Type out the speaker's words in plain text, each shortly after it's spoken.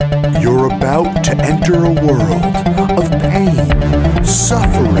about to enter a world of pain,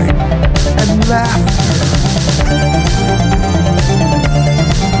 suffering, and laughter.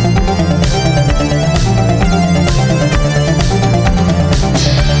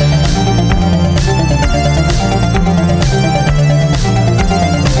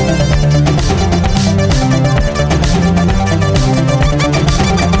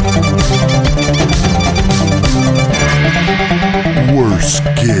 Worst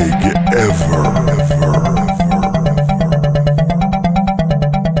gig ever.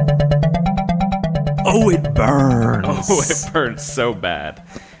 Oh, it burns. Oh, it burns so bad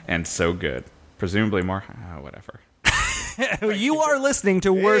and so good. Presumably more. Whatever. You are listening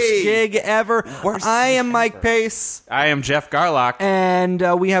to Worst Gig Ever. I am Mike Pace. I am Jeff Garlock.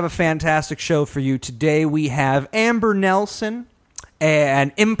 And we have a fantastic show for you today. We have Amber Nelson,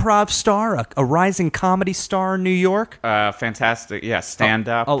 an improv star, a rising comedy star in New York. Fantastic. Yeah,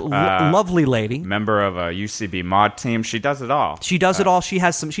 stand-up. A lovely lady. Member of a UCB mod team. She does it all. She does it all. She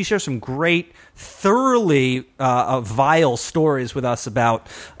shares some great, thoroughly vile stories with us about.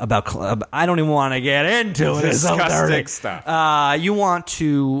 I don't even want to get into it. Disgusting stuff. You want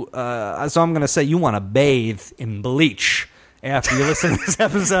to, so I'm going to say you want to bathe in bleach after you listen to this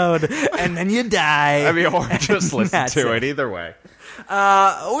episode, and then you die. I mean, or just listen to it. Either way.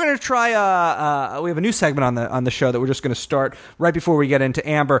 We're going to try, we have a new segment on the show that we're just going to start right before we get into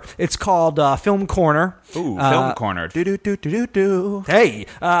Amber. It's called Film Corner. Ooh, Film Corner. Do-do-do-do-do-do. Hey,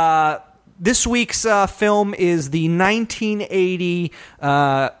 this week's film is the 1980,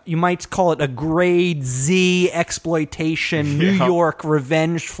 you might call it a grade Z exploitation New York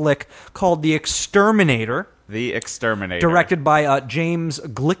revenge flick called The Exterminator. The Exterminator. Directed by James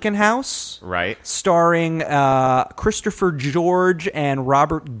Glickenhaus. Right. Starring Christopher George and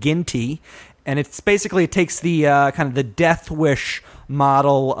Robert Ginty. And it takes the kind of the Death Wish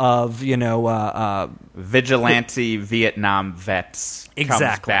model of, vigilante Vietnam vets. Exactly.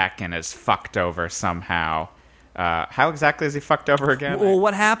 Comes back and is fucked over somehow. How exactly is he fucked over again? Well,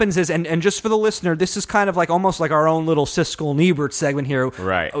 what happens is, and just for the listener, this is kind of like almost like our own little Siskel and Ebert segment here.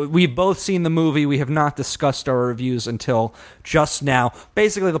 Right. We've both seen the movie. We have not discussed our reviews until just now.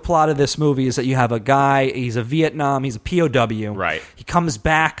 Basically, the plot of this movie is that you have a guy, he's a POW. Right. He comes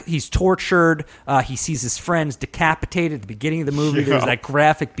back, he's tortured, he sees his friends decapitated at the beginning of the movie. There's that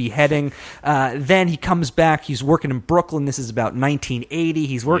graphic beheading. Then he comes back, he's working in Brooklyn. This is about 1980.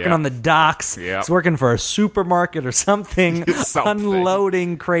 He's working on the docks. He's working for a supermarket or something.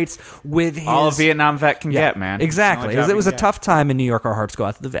 Unloading crates with his... All a Vietnam vet can get, man. Exactly. It was a tough time in New York. Our hearts go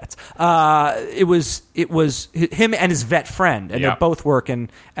out to the vets. It was him and his vet friend, and they're both working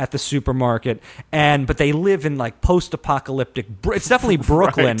at the supermarket. But they live in like post-apocalyptic... It's definitely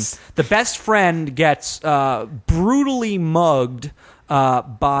Brooklyn. Right. The best friend gets brutally mugged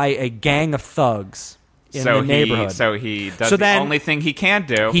by a gang of thugs in the neighborhood. So he does the only thing he can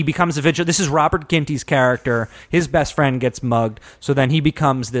do. He becomes a vigilante. This is Robert Ginty's character. His best friend gets mugged. So then he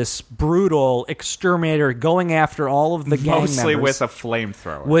becomes this brutal exterminator going after all of the gang members. Mostly with a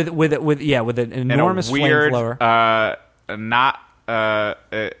flamethrower. With an enormous flamethrower. Not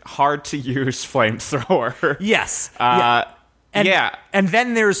hard to use flamethrower. Yes. And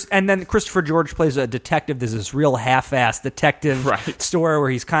then Christopher George plays a detective. There's this real half-assed detective story where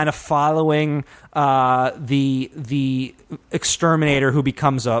he's kind of following the exterminator who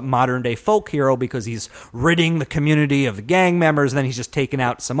becomes a modern-day folk hero because he's ridding the community of the gang members, and then he's just taking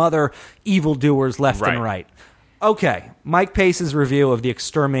out some other evildoers left and right. Okay, Mike Pace's review of The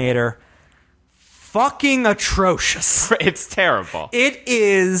Exterminator. Fucking atrocious. It's terrible. It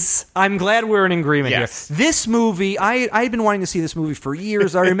is. I'm glad we're in agreement here. Yes. This movie, I've been wanting to see this movie for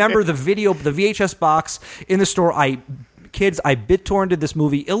years. I remember the VHS box in the store. I BitTorrented this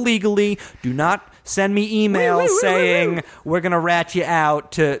movie illegally. Do not send me emails saying we're going to rat you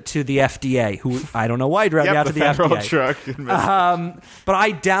out to the FDA, who I don't know why you'd rat you out to the FDA. But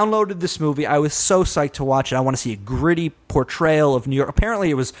I downloaded this movie. I was so psyched to watch it. I want to see a gritty portrayal of New York. Apparently,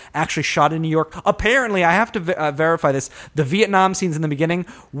 it was actually shot in New York. Apparently, I have to verify this. The Vietnam scenes in the beginning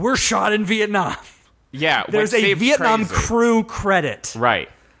were shot in Vietnam. Yeah. There's a Vietnam crew credit. Right.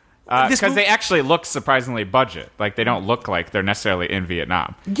 Because they actually look surprisingly budget. Like, they don't look like they're necessarily in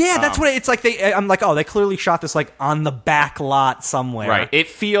Vietnam. Yeah, that's what it's like. I'm like, oh, they clearly shot this like on the back lot somewhere. Right. It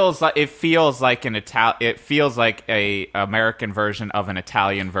feels like It feels like a American version of an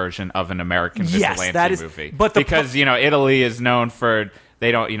Italian version of an American vigilante movie. But because Italy is known for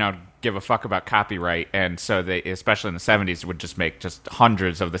they don't give a fuck about copyright, and so they, especially in the 70s, would just make just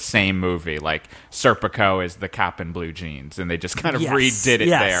hundreds of the same movie, like Serpico is the cop in blue jeans, and they just kind of redid it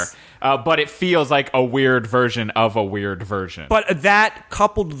there. But it feels like a weird version of a weird version. But that,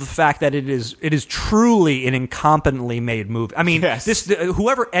 coupled with the fact that it is truly an incompetently made movie. I mean,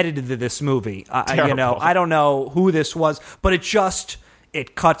 whoever edited this movie, I don't know who this was, but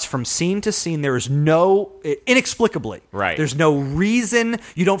it cuts from scene to scene. There is inexplicably. Right. There's no reason.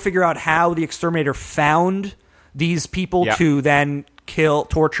 You don't figure out how the exterminator found these people to then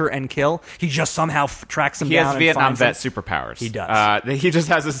torture and kill. He just somehow tracks them down. He has and Vietnam vet them. superpowers. He does. He just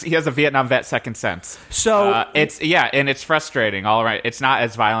has a Vietnam vet second sense. So it's frustrating. All right, it's not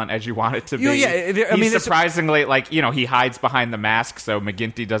as violent as you want it to be. He's surprisingly he hides behind the mask, so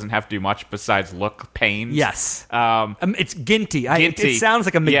McGinty doesn't have to do much besides look pained. Yes, it's Ginty. It sounds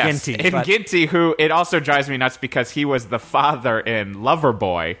like a McGinty. Yes. And Ginty, who it also drives me nuts because he was the father in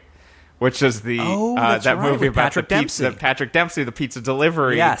Loverboy, which is the movie about Patrick Dempsey. Patrick Dempsey, the pizza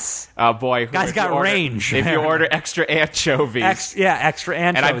delivery boy. Guy's got range. If you order extra anchovies. Extra anchovies.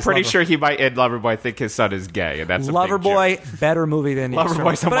 And I'm pretty sure he might, in Loverboy, think his son is gay. And that's Loverboy, better movie than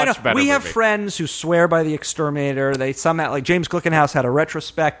Loverboy's a much better movie. We have friends who swear by The Exterminator. They somehow, like James Glickenhaus had a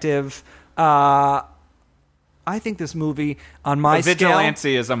retrospective. I think this movie, on my scale...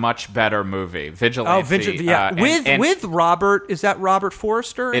 Vigilante is a much better movie. Vigilante. With Robert... Is that Robert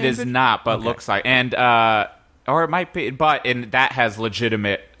Forster? It is not, but looks like... Or it might be... But that has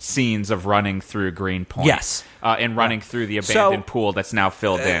legitimate scenes of running through Greenpoint. Yes. And running through the abandoned pool that's now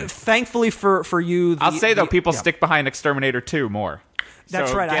filled in. Thankfully for you... I'll say, though, people stick behind Exterminator 2 more.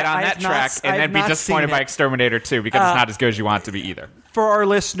 That's so right. Get on that track and then be disappointed by Exterminator 2 because it's not as good as you want it to be either. For our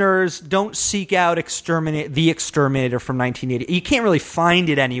listeners, don't seek out The Exterminator from 1980. You can't really find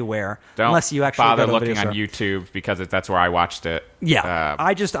it anywhere unless you actually bother looking on YouTube because that's where I watched it. Yeah,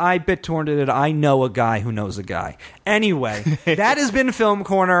 I BitTorrented it. I know a guy who knows a guy. Anyway, that has been Film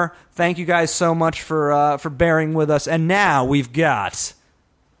Corner. Thank you guys so much for bearing with us. And now we've got,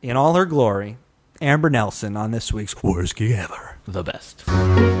 in all her glory, Amber Nelson on this week's Worst Gig Ever. The best.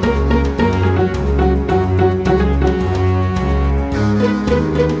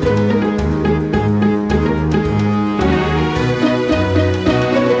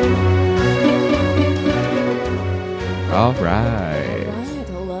 All right.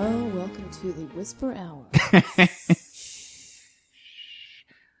 Hello. Welcome to the Whisper Hour.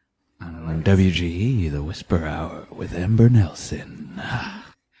 On WGE, the Whisper Hour with Amber Nelson.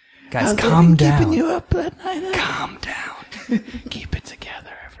 Guys, calm down. Keeping you up that night. Calm down. Keep it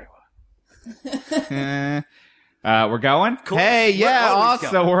together, everyone. We're going? Cool. Hey,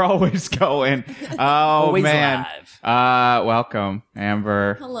 we're always going. Oh, always man. Live. Welcome,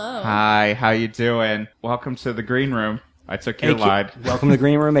 Amber. Hello. Hi, how you doing? Welcome to the green room. I took your ride. Welcome to the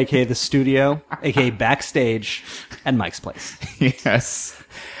green room, a.k.a. the studio, a.k.a. backstage, and Mike's place. Yes.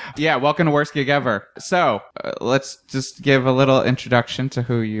 Yeah, welcome to Worst Gig Ever. So, let's just give a little introduction to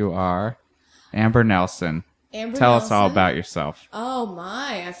who you are. Amber Nelson. Tell us all about yourself. Oh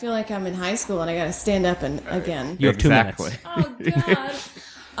my, I feel like I'm in high school and I gotta stand up again. You have 2 minutes. Oh God.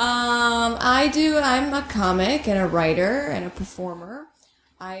 I'm a comic and a writer and a performer.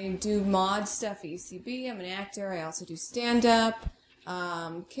 I do mod stuff at UCB. I'm an actor. I also do stand-up,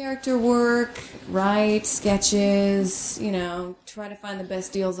 character work, write sketches, try to find the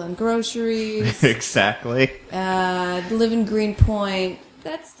best deals on groceries. Exactly. Live in Greenpoint.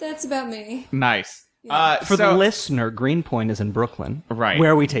 That's about me. Nice. For the listener, Greenpoint is in Brooklyn, right,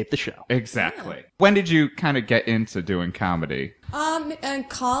 where we tape the show. Exactly. Yeah. When did you kind of get into doing comedy? In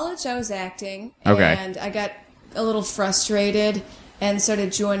college, I was acting, okay, and I got a little frustrated and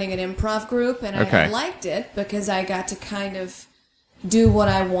started joining an improv group, and I liked it because I got to kind of do what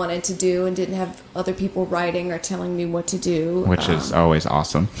I wanted to do and didn't have other people writing or telling me what to do, which is always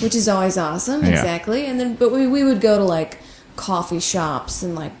awesome. Exactly. And then, but we would go to like coffee shops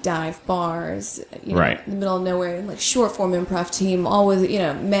and like dive bars, right, in the middle of nowhere, and like short form improv team, all with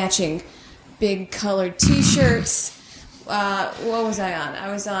matching big colored T-shirts. What was I on?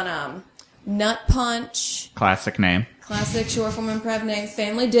 I was on Nut Punch. Classic name. Classic short form improv name.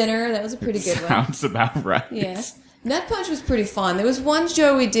 Family Dinner. That was a pretty good one. Sounds about right. Yeah. Nut Punch was pretty fun. There was one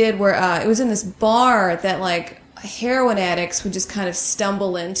show we did where it was in this bar that like heroin addicts would just kind of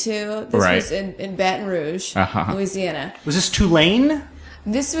stumble into. This was in Baton Rouge, Louisiana. Was this Tulane?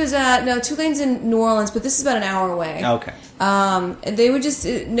 This was Tulane's in New Orleans, but this is about an hour away. Okay. And they would just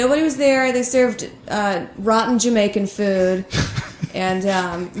nobody was there. They served rotten Jamaican food,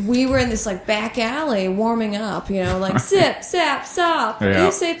 and we were in this like back alley warming up. Like sip, sap, sop. Yeah.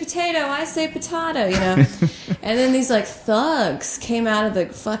 You say potato, I say potato. And then these like thugs came out of the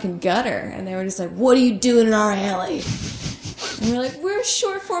fucking gutter, and they were just like, "What are you doing in our alley?" And we're like, "We're a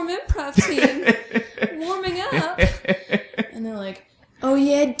short form improv team, warming up." And they're like, "Oh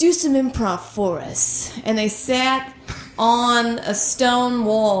yeah, do some improv for us." And they sat on a stone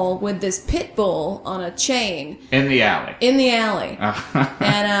wall with this pit bull on a chain in the alley. And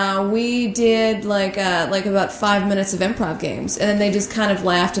we did like about 5 minutes of improv games, and then they just kind of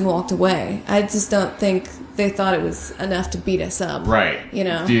laughed and walked away. I just don't think they thought it was enough to beat us up. Right. You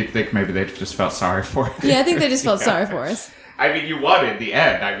know? Do you think maybe they just felt sorry for it? Yeah, I think they just felt sorry for us. I mean, you won in the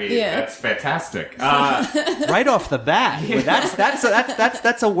end. I mean, that's fantastic. Right off the bat,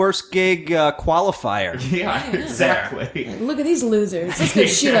 that's a worst gig qualifier. Yeah, exactly. Look at these losers. Let's go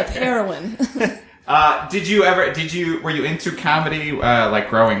shoot up heroin. Were you into comedy like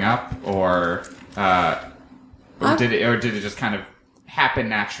growing up, or did it just kind of happen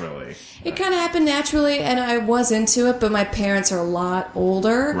naturally? It kind of happened naturally, and I was into it, but my parents are a lot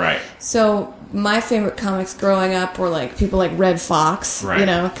older. Right. So my favorite comics growing up were like people like Red Fox, right. You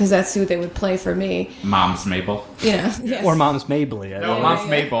know, because that's who they would play for me. Mom's Mabel. You know, yes. Or Mom's Mabel. Yeah. No, Mom's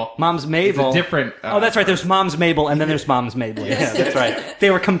Mabel. Mom's Mabel. It's a different. Oh, that's right. There's Mom's Mabel, and then there's Mom's Mabel. Yeah, that's right.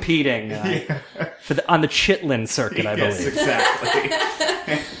 They were competing on the Chitlin circuit, I believe. Yes,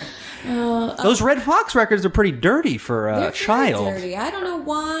 exactly. Those Red Fox records are pretty dirty for a child. Very dirty. I don't know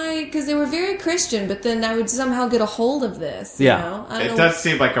why, because they were very Christian, but then I would somehow get a hold of this. You know? I don't know. Does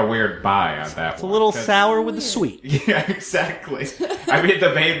seem like a weird buy on that. It's a little sour with the sweet. Yeah, exactly. I mean,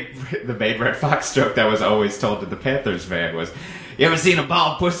 the main Red Fox joke that was always told to the Panthers fan was, "You ever seen a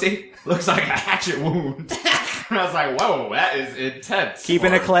bald pussy? Looks like a hatchet wound." And I was like, "Whoa, that is intense."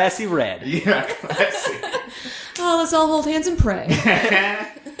 Keeping a classy red. Yeah, classy. Oh, let's all hold hands and pray.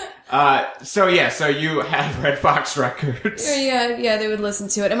 So you had Red Fox records. Yeah, they would listen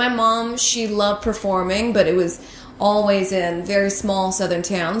to it. And my mom, she loved performing, but it was always in very small southern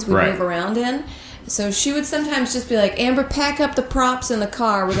towns we move around in. So she would sometimes just be like, "Amber, pack up the props in the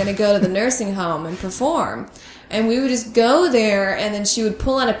car. We're going to go to the nursing home and perform." And we would just go there, and then she would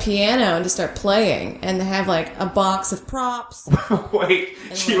pull out a piano and just start playing, and have like a box of props. Wait,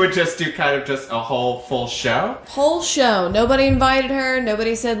 she would just do kind of just a whole full show? Whole show. Nobody invited her.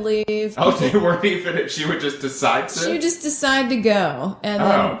 Nobody said leave. Oh, they weren't even. She would just decide to. She would just decide to go, and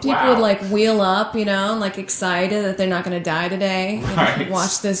then people would like wheel up, you know, like excited that they're not going to die today. Right.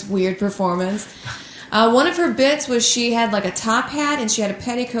 Watch this weird performance. One of her bits was she had like a top hat and she had a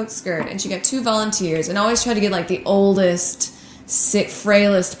petticoat skirt, and she got 2 volunteers, and always tried to get like the oldest, sick,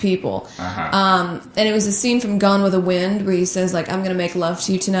 frailest people. And it was a scene from Gone with the Wind where he says like, "I'm going to make love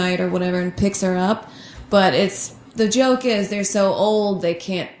to you tonight" or whatever, and picks her up. But the joke is they're so old he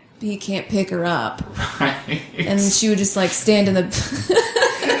can't pick her up. Right. And she would just like stand in the...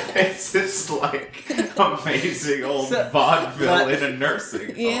 It's just like amazing old vaudeville in a nursing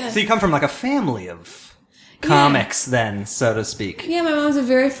home. Yeah. So you come from like a family of comics then, so to speak. Yeah, my mom's a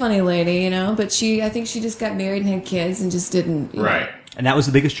very funny lady, you know, but I think she just got married and had kids and just didn't... Right. And that was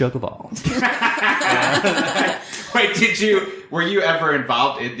the biggest joke of all. Wait, were you ever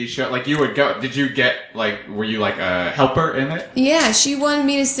involved in these shows? Like, you would go, were you like a helper in it? Yeah, she wanted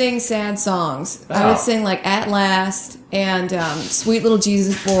me to sing sad songs. Oh. I would sing like At Last and Sweet Little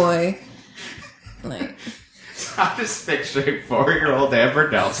Jesus Boy. Like... I'm just picturing 4-year-old Amber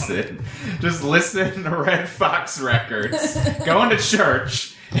Nelson just listening to Red Fox records, going to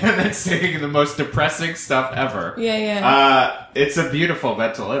church, and then singing the most depressing stuff ever. Yeah. It's a beautiful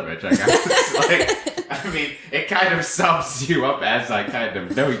mental image, I guess. It kind of sums you up as I kind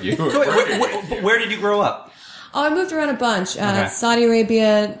of know you. Where did you grow up? Oh, I moved around a bunch. Saudi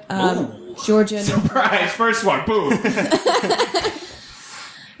Arabia, Georgia. Surprise! First one, boom.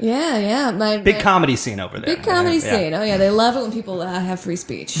 Yeah. My comedy scene over there. Big comedy scene. Oh, yeah. They love it when people have free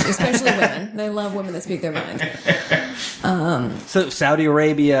speech, especially women. They love women that speak their mind. So Saudi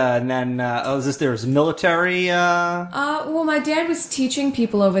Arabia, and then, there was military? Well, my dad was teaching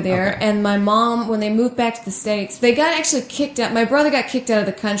people over there, and my mom, when they moved back to the States, they got actually kicked out. My brother got kicked out of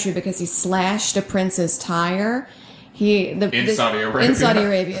the country because he slashed a prince's tire. In Saudi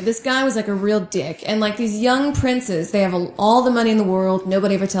Arabia. This guy was like a real dick. And like these young princes, they have all the money in the world.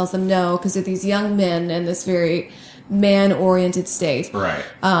 Nobody ever tells them no because they're these young men in this very man-oriented state. Right.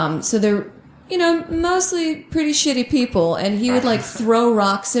 So they're, mostly pretty shitty people. And he would like throw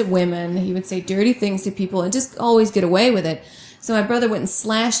rocks at women. He would say dirty things to people and just always get away with it. So my brother went and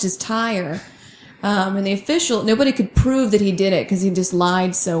slashed his tire. And nobody could prove that he did it because he just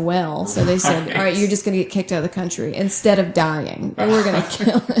lied so well. So they said, all right, you're just going to get kicked out of the country instead of dying. We're going to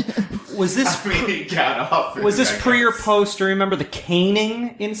kill him. Was this he got off? Was this pre or post? Do you remember the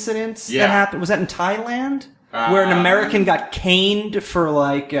caning incidents that happened? Was that in Thailand? where an American got caned for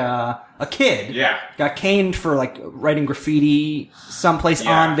like a kid. Yeah. Got caned for like writing graffiti someplace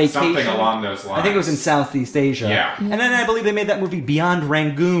on vacation. Something along those lines. I think it was in Southeast Asia. Yeah. And then I believe they made that movie Beyond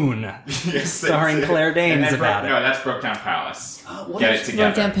Rangoon, starring Claire Danes about it. No, that's Brokedown Palace. Get it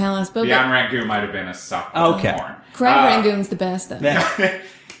together. Brokedown Palace. But Beyond Rangoon might have been a softball porn. Crab Rangoon's the best, though.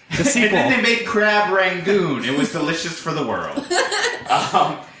 The sequel. And then they made Crab Rangoon. It was delicious for the world.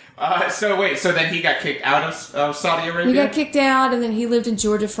 So then he got kicked out of Saudi Arabia? He got kicked out, and then he lived in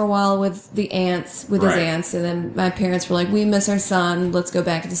Georgia for a while with his aunts, and then my parents were like, we miss our son, let's go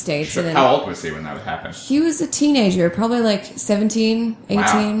back to the States. Sure. And then How old was he when that happened? he was a teenager, probably like 17, 18.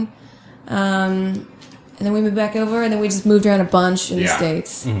 Wow. And then we moved back over, and then we just moved around a bunch in the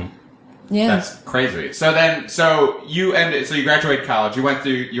States. Mm-hmm. Yeah. That's crazy. So you graduated college. You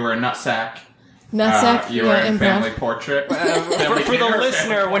were a nutsack. Nutsack, you were in improv. Family Portrait. For the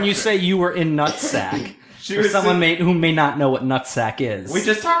listener, when you say you were in Nutsack, for someone who may not know what Nutsack is. We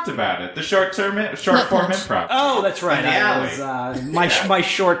just talked about it. The short form improv. Oh, that's right. In the alley. My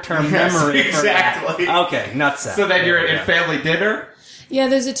short-term memory. Exactly. For that. Okay, Nutsack. So then you're in Family Dinner? Yeah,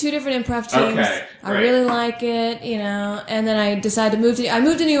 there's the 2 different improv teams. Okay, I really like it, and then I decided to move to... I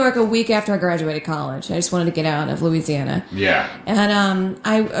moved to New York a week after I graduated college. I just wanted to get out of Louisiana. Yeah. And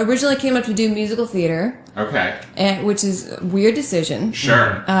I originally came up to do musical theater. Okay. Which is a weird decision.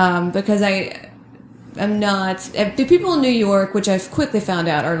 Sure. Because I'm not... The people in New York, which I've quickly found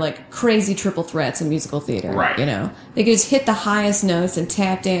out, are like crazy triple threats in musical theater. Right. They can just hit the highest notes and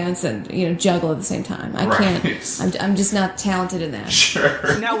tap dance and, juggle at the same time. I can't... I'm just not talented in that.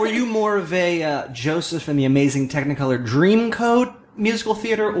 Sure. Now, were you more of a Joseph and the Amazing Technicolor Dreamcoat musical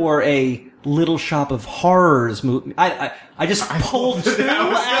theater or a Little Shop of Horrors movie? I just pulled two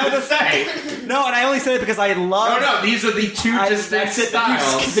out of say. No, and I only said it because I loved... No, these are the two distinct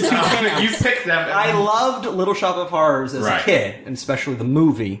styles. The two camps. You picked them. I loved Little Shop of Horrors as a kid, and especially the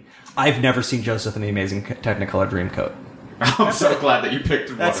movie. I've never seen Joseph and the Amazing Technicolor Dreamcoat. I'm so glad that you picked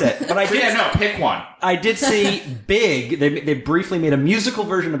one. That's it. But pick one. I did see Big. They briefly made a musical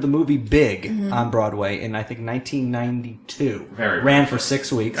version of the movie Big on Broadway in, I think, 1992. Ran for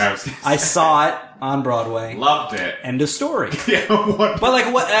 6 weeks. I saw it on Broadway. Loved it. End of story. But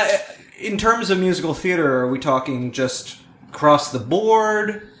like, what in terms of musical theater, are we talking just across the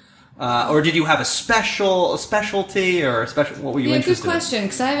board? Or did you have a specialty, or a special? What were you interested in? Good question,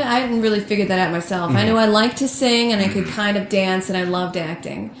 because I hadn't really figured that out myself. I knew I liked to sing, and I could kind of dance, and I loved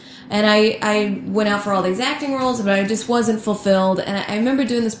acting. And I went out for all these acting roles, but I just wasn't fulfilled. And I remember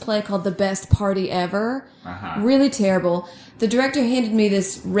doing this play called The Best Party Ever. Really terrible. The director handed me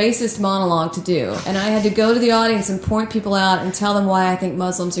this racist monologue to do, and I had to go to the audience and point people out and tell them why I think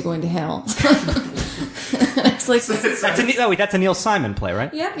Muslims are going to hell. It's like, that's a Neil Simon play,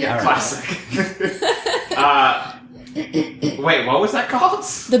 right? Yep. Yeah, classic. Wait, what was that called?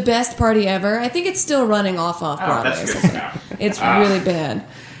 The Best Party Ever. I think it's still running off Broadway. That's good to know. It's really bad.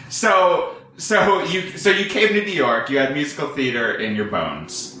 So you came to New York. You had musical theater in your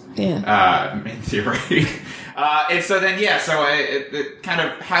bones. Yeah. In theory. And so then, it kind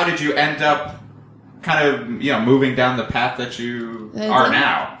of, how did you end up kind of, moving down the path that you are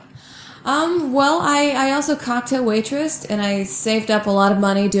now? Well, I also cocktail waitressed, and I saved up a lot of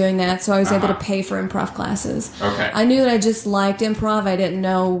money doing that, so I was able to pay for improv classes. Okay. I knew that I just liked improv. I didn't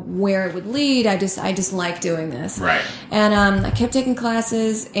know where it would lead. I just liked doing this. Right. And I kept taking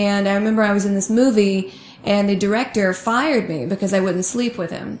classes, and I remember I was in this movie, and the director fired me because I wouldn't sleep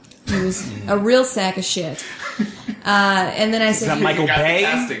with him. He was a real sack of shit. And then I said, "Is that Michael Bay?"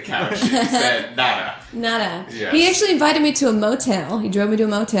 Casting couch. He said, nada. Yes. He actually invited me to a motel. He drove me to a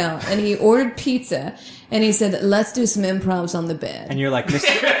motel, and he ordered pizza, and he said, "Let's do some improvs on the bed." And you're like,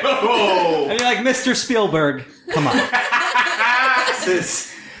 Mr. Spielberg, come on.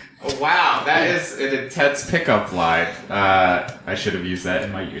 Wow, that is an intense pickup line. I should have used that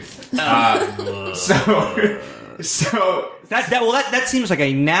in my youth. So that seems like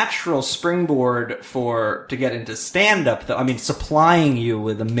a natural springboard to get into stand-up, though. I mean, supplying you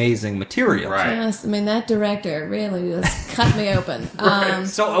with amazing material. Right. Yes, I mean, that director really just cut me open. Right.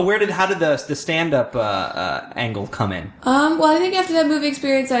 So how did the stand-up angle come in? Well, I think after that movie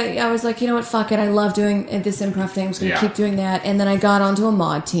experience, I was like, you know what, fuck it. I love doing this improv thing. I'm just going to keep doing that. And then I got onto a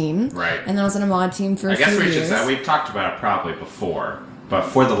mod team. Right. And then I was on a mod team for a few years. I guess we should say, we've talked about it probably before, but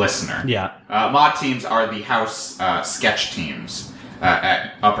for the listener. Yeah. Mod teams are the house sketch teams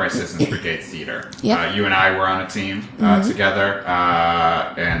at Upright Citizens Brigade Theater. Yep. You and I were on a team together,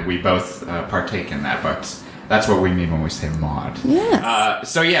 and we both partake in that. But That's what we mean when we say mod.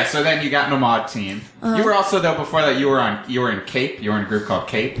 Yes. So then you got in a mod team. You were also, though, before that, you were in Cape. You were in a group called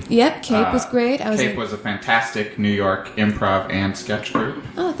Cape. Yep, Cape was great. Cape was a fantastic New York improv and sketch group.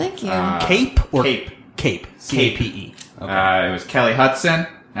 Oh, thank you. Cape or Cape. Cape. C-A-P-E. Okay. It was Kelly Hudson,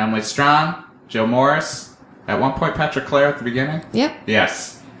 Emily Strong, Jill Morris. At one point, Patrick Clare at the beginning. Yep.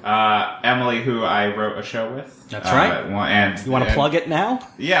 Yes. Emily, who I wrote a show with. That's right. And You want to plug it now?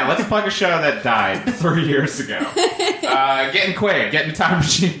 Yeah, let's plug a show that died 3 years ago. Get in Quaid, get in Time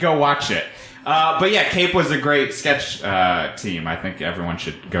Machine, go watch it. But yeah, Cape was a great sketch team. I think everyone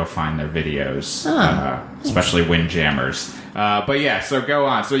should go find their videos, especially Windjammers. But yeah, so go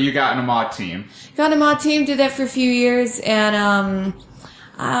on. So you got in a mod team. Got in a mod team, did that for a few years, and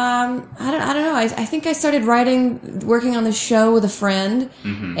I don't know. I think I started working on the show with a friend,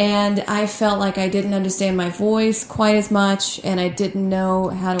 and I felt like I didn't understand my voice quite as much, and I didn't know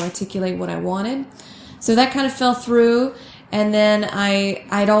how to articulate what I wanted. So that kind of fell through, and then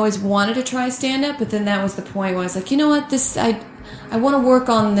I'd always wanted to try stand-up, but then that was the point where I was like, you know what, I want to work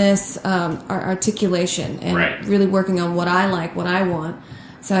on this articulation, and really working on what I like, what I want.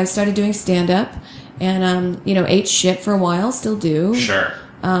 So I started doing stand-up, and ate shit for a while, still do. Sure.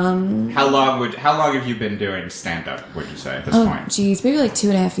 How long have you been doing stand-up, would you say, at this point? Oh, geez, maybe like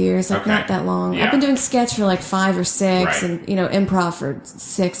 2.5 years, like not that long. Yeah. I've been doing sketch for like 5 or 6, and improv for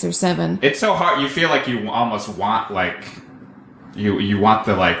 6 or 7. It's so hard. You feel like you almost want like you want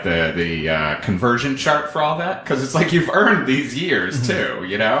the conversion chart for all that, because it's like you've earned these years too.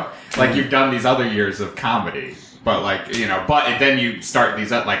 Like you've done these other years of comedy, but but then you start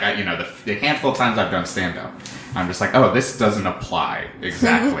these up. Like the handful of times I've done stand-up, I'm just like, oh, this doesn't apply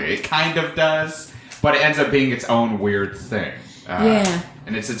exactly. It kind of does, but it ends up being its own weird thing.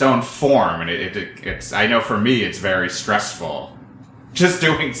 And it's its own form, and it's. I know for me, it's very stressful. Just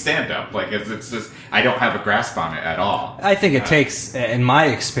doing stand-up, like it's just I don't have a grasp on it at all. I think it takes, in my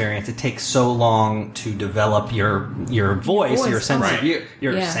experience, it takes so long to develop your voice, your sense of you,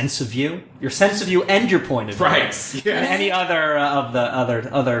 sense of you, and your point of view, right? Yeah. And any other of the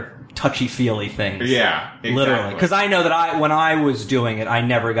other touchy-feely things. Yeah, exactly. Literally. Because I know that when I was doing it, I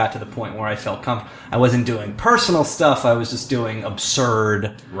never got to the point where I felt comfortable. I wasn't doing personal stuff. I was just doing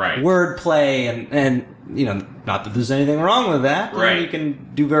absurd wordplay and not that there's anything wrong with that. Right. You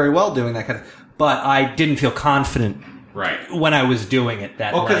can do very well doing that kind of. But I didn't feel confident. Right. When I was doing it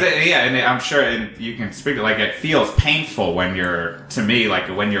that way. Well, because and I'm sure you can speak to, like, it feels painful when you're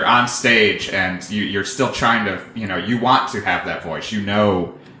on stage and you're still trying to, you want to have that voice. You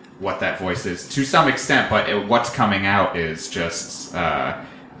know what that voice is to some extent, but what's coming out is just,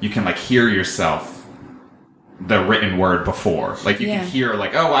 you can, like, hear yourself, the written word before. Like, you can hear,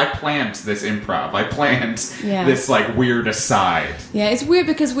 like, oh, I planned this improv. I planned this, like, weird aside. Yeah, it's weird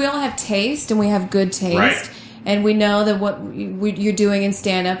because we all have taste and we have good taste. Right. And we know that what you're doing in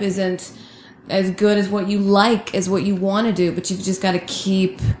stand-up isn't as good as what you like, as what you want to do, but you've just got to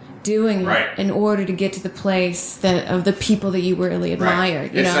keep doing it in order to get to the place of the people that you really admire.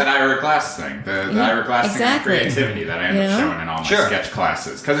 Right. It's that Ira Glass thing, the Ira Glass thing of creativity that I end up showing in all my sketch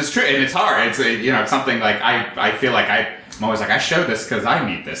classes. Because it's true, and it's hard. It's something like I feel like I'm always like, I show this because I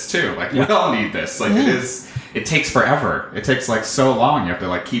need this too. Like, we all need this. Like, it is. It takes forever. It takes, like, so long. You have to,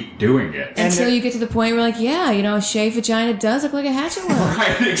 like, keep doing it. Until you get to the point where, like, a shaved vagina does look like a hatchet worm.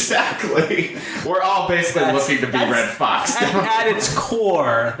 Right, exactly. We're all basically looking to be Red Fox. At its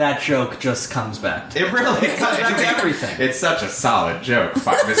core, that joke just comes back. It really does. Everything. It's such a solid joke,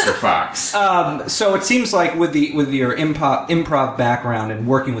 Mr. Fox. So it seems like with your improv background and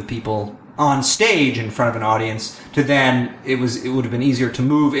working with people on stage in front of an audience, to then it would have been easier to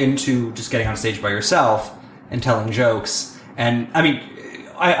move into just getting on stage by yourself and telling jokes. And I mean,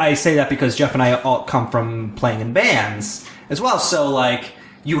 I say that because Jeff and I all come from playing in bands as well. So, like,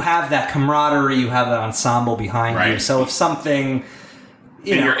 you have that camaraderie, you have that ensemble behind you. So if something,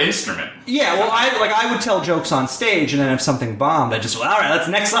 your instrument. Yeah, well, I would tell jokes on stage, and then if something bombed, I just all right, that's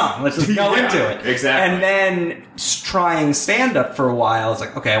next song. Let's just go into it. Exactly. And then trying stand up for a while, it's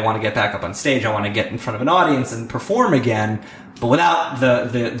like, okay, I want to get back up on stage. I want to get in front of an audience and perform again, but without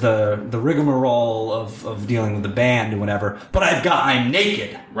the rigmarole of dealing with the band and whatever. But I'm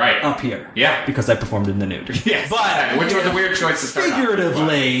naked up here. Yeah. Because I performed in the nude. Yes. But which was a weird choice to start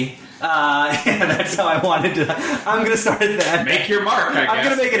figuratively. That's how I wanted to. I'm going to start that. Make your mark. I'm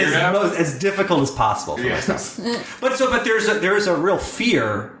going to make it as difficult as possible for myself. But there's a real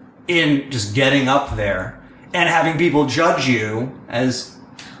fear in just getting up there and having people judge you as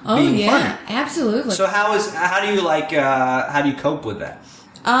being funny. Absolutely. So how do you cope with that?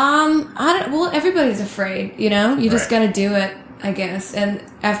 Well, everybody's afraid. You just got to do it. I guess. And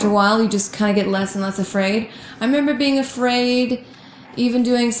after a while, you just kind of get less and less afraid. I remember being afraid, even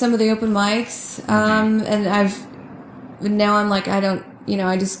doing some of the open mics. And now I'm like, I don't,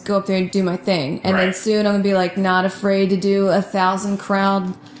 I just go up there and do my thing. And then soon I'm going to be like, not afraid to do 1,000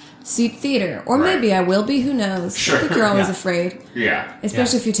 crowd seat theater. Or maybe I will be, who knows? Sure. I think you're always afraid. Yeah.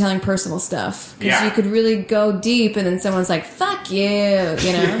 Especially if you're telling personal stuff. Because you could really go deep and then someone's like, fuck you,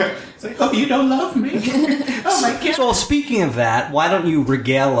 It's like, oh, you don't love me? Oh, my God. Well, speaking of that, why don't you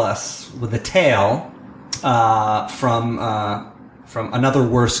regale us with a tale from another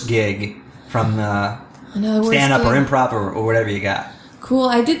worse gig from stand-up or improv or whatever you got. Cool.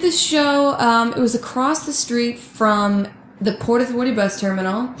 I did this show. It was across the street from the Port Authority bus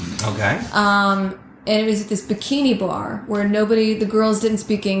terminal. Okay. And it was at this bikini bar where the girls didn't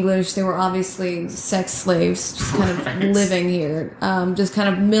speak English. They were obviously sex slaves, just kind of living here, just kind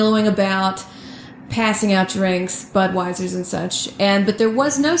of millowing about, passing out drinks, Budweisers and such. But there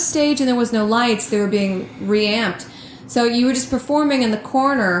was no stage and there was no lights. They were being reamped. So you were just performing in the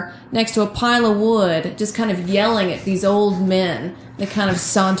corner next to a pile of wood, just kind of yelling at these old men that kind of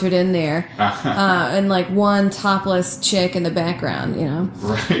sauntered in there, and like one topless chick in the background,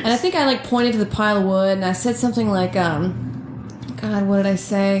 Right. And I think I like pointed to the pile of wood and I said something like, God, what did I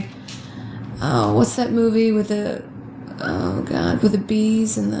say? Oh, what's that movie with the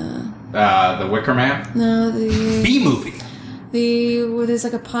bees and The Wicker Man? No, the B movie. where there's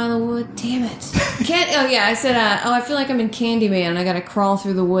like a pile of wood. Damn it! I said, I feel like I'm in Candyman and I gotta crawl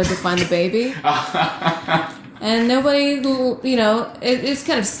through the wood to find the baby. And nobody, it's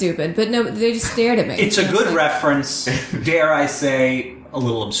kind of stupid, but no, they just stared at me. It's a good reference, dare I say, a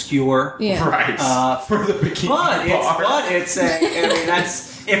little obscure. Yeah. Right. For the bikini bar. But it's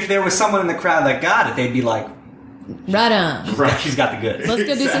that's if there was someone in the crowd that got it, they'd be like, right on. right, she's got the goods. Let's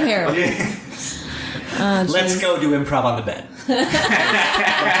go do some heroin. Let's go do improv on the bed.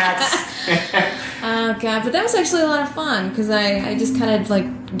 Oh God! But that was actually a lot of fun because I just kind of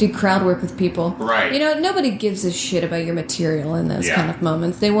like do crowd work with people. Right. Nobody gives a shit about your material in those kind of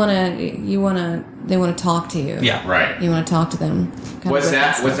moments. They want to talk to you. Yeah. Right. You want to talk to them. Was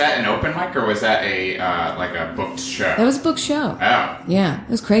that an open mic or was that a booked show? That was a booked show. Oh. Yeah, it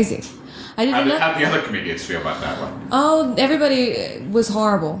was crazy. How'd the other comedians feel about that one? Oh, everybody was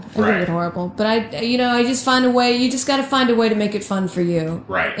horrible. Everybody was horrible. But I just find a way. You just got to find a way to make it fun for you.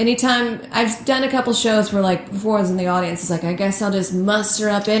 Right. Anytime I've done a couple shows where, like, before I was in the audience, it's like, I guess I'll just muster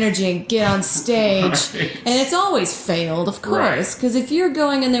up energy and get on stage. Right. And it's always failed, of course. Because if you're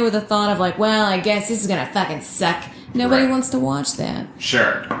going in there with a thought of like, well, I guess this is gonna fucking suck. Nobody wants to watch that.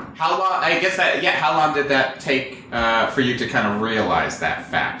 Sure. How long? I guess that. Yeah. How long did that take for you to kind of realize that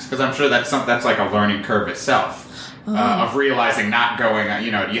fact? Because I'm sure that's like a learning curve itself of realizing not going.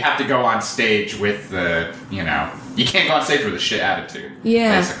 You have to go on stage with the. You can't go on stage with a shit attitude.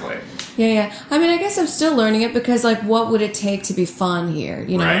 Yeah. Basically. Yeah. I mean, I guess I'm still learning it because, like, what would it take to be fun here?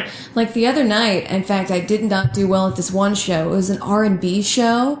 Right. Like the other night. In fact, I did not do well at this one show. It was an R&B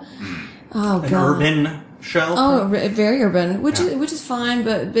show. Oh God. An urban show? Oh, very urban, which is fine,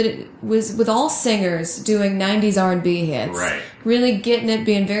 but it was with all singers doing 90s R&B hits. Right. Really getting it,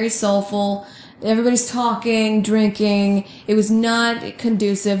 being very soulful. Everybody's talking, drinking. It was not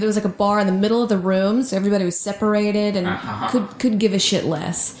conducive. There was like a bar in the middle of the room, so everybody was separated and could give a shit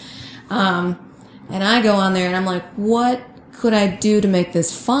less. And I go on there and I'm like, what could I do to make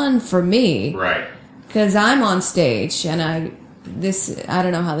this fun for me? Right. Because I'm on stage and I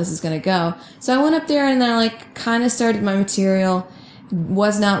don't know how this is going to go. So I went up there and I kind of started my material.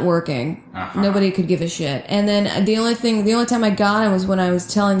 Was not working. Nobody could give a shit. And then the only time I got it was when I was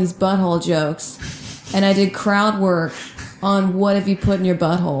telling these butthole jokes. And I did crowd work on what have you put in your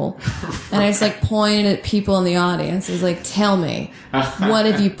butthole. And I just pointed at people in the audience. I was like, tell me, what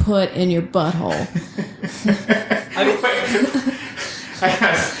have you put in your butthole?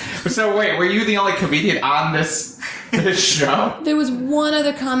 So wait, were you the only comedian on this show? There was one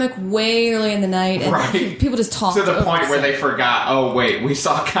other comic way early in the night, and people just talked. To the point where they forgot, oh wait, we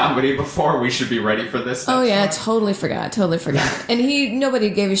saw comedy before, we should be ready for this. Oh yeah, totally forgot. And nobody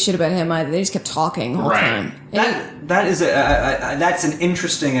gave a shit about him either. They just kept talking the whole time. That's an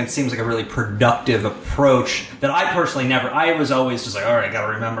interesting and seems like a really productive approach that I personally never. I was always just like, all right, I got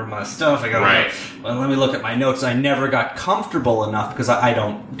to remember my stuff. Let me look at my notes. I never got comfortable enough because I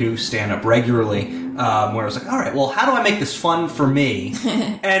don't do stand up regularly. Where I was like, all right, well, how do I make this fun for me?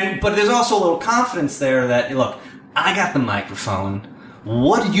 But there's also a little confidence there that, look, I got the microphone.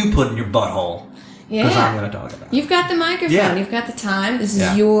 What did you put in your butthole? Because I'm going to talk about it. You've got the microphone. Yeah. You've got the time. This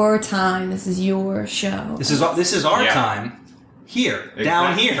is your time. This is your show. This is our time. Here. Exactly.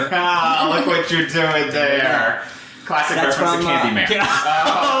 Down here. Look what you're doing there. Classic That's reference from, to Candyman.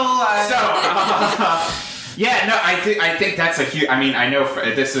 Yeah, no, I think that's a huge. I mean, I know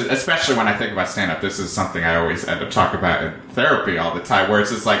this is, especially when I think about stand up, this is something I always end up talking about in therapy all the time, where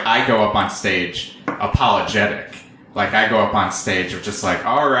it's just like I go up on stage apologetic. Like, I go up on stage of just like,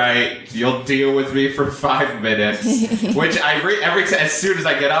 all right, you'll deal with me for 5 minutes. Which as soon as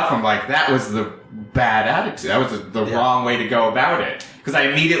I get off, I'm like, that was the bad attitude. That was the wrong way to go about it. Because I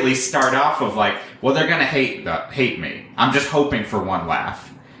immediately start off of like, well, they're going to hate me. I'm just hoping for one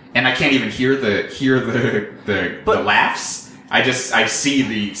laugh. And I can't even hear the laughs. I see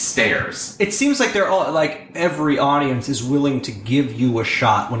the stares. It seems like they're all like every audience is willing to give you a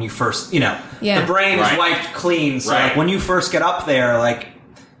shot when you first, the brain is wiped clean. So like when you first get up there, like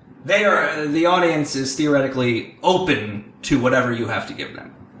the audience is theoretically open to whatever you have to give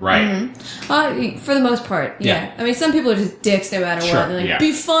them. Right. Mm-hmm. For the most part, yeah. I mean, some people are just dicks no matter what. They're like,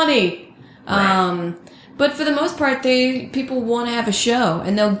 be funny. Right. But for the most part, people want to have a show,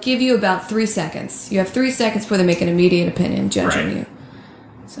 and they'll give you about 3 seconds. You have 3 seconds before they make an immediate opinion judging you.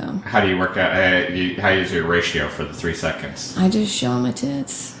 So how do you work out? How is your ratio for the 3 seconds? I just show my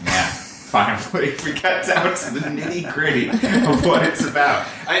tits. Yeah, finally we got down to the nitty gritty of what it's about.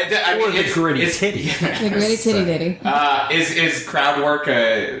 I mean, the gritty titty. The gritty titty ditty. Is crowd work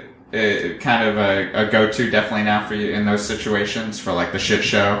kind of a go-to definitely now for you in those situations for like the shit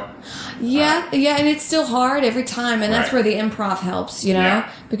show? Yeah, and it's still hard every time, and that's where the improv helps,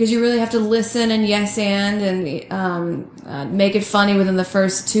 because you really have to listen and yes and make it funny within the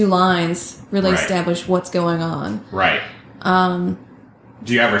first 2 lines, really establish what's going on. Right.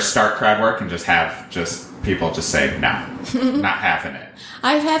 Do you ever start crowd work and just have people just say, no, not having it?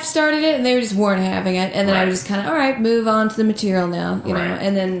 I have started it, and they just weren't having it, and then I would just kind of, all right, move on to the material now, you know,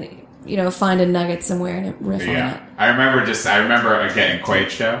 and then... find a nugget somewhere and riff on it. I remember getting Quaid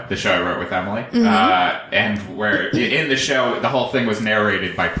Show, the show I wrote with Emily, and where in the show, the whole thing was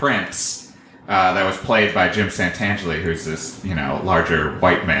narrated by Prince, that was played by Jim Santangeli, who's this, larger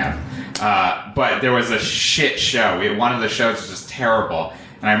white man. But there was a shit show. One of the shows was just terrible.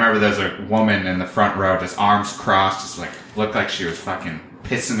 And I remember there was a woman in the front row, just arms crossed, just like, looked like she was fucking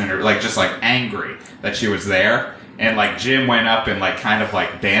pissing in her, like, just like angry that she was there. And, like, Jim went up and, like, kind of,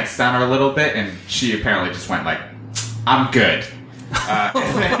 like, danced on her a little bit, and she apparently just went, like, I'm good. And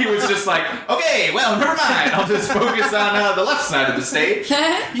then he was just like, okay, well, never mind. I'll just focus on the left side of the stage.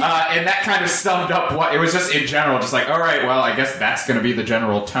 And that kind of summed up what... It was just, in general, just like, all right, well, I guess that's going to be the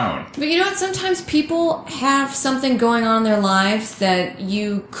general tone. But you know what? Sometimes people have something going on in their lives that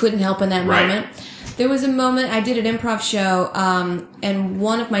you couldn't help in that moment. There was a moment, I did an improv show, and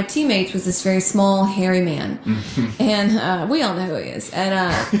one of my teammates was this very small, hairy man. And we all know who he is. And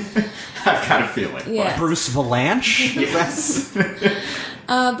I've got a feeling. Yeah. Bruce Valanche? Yes.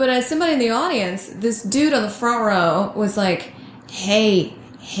 But as somebody in the audience, this dude on the front row was like, hey,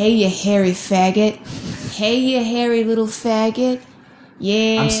 you hairy faggot. Hey, you hairy little faggot.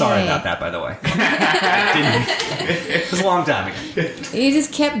 Yeah. I'm sorry about that, by the way. It was a long time ago. He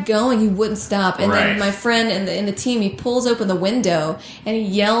just kept going. He wouldn't stop. And then my friend in the team, he pulls open the window and he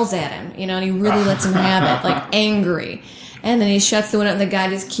yells at him, and he really lets him have it, like angry. And then he shuts the window and the guy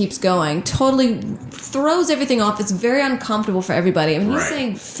just keeps going. Totally throws everything off. It's very uncomfortable for everybody. I mean, he's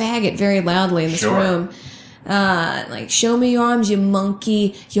saying faggot very loudly in this room. Like, show me your arms, you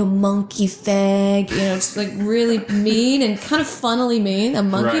monkey fag. Just like really mean and kind of funnily mean. A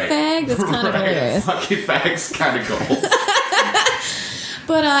monkey fag? That's kind of hilarious. Monkey fag's kind of gold.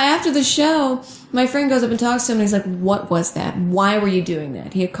 But after the show, my friend goes up and talks to him and he's like, what was that? Why were you doing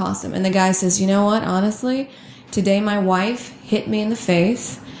that? He accosts him. And the guy says, you know what? Honestly, today my wife hit me in the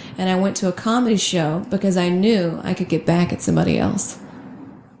face and I went to a comedy show because I knew I could get back at somebody else.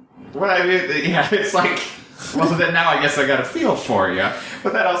 Well, I mean, it's like... Well, then now I guess I got a feel for you,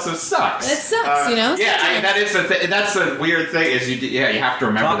 but that also sucks. It sucks, Yeah, that is that's a weird thing. Is you have to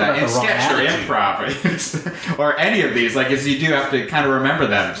remember that in sketch or improv or any of these. Like, is you do have to kind of remember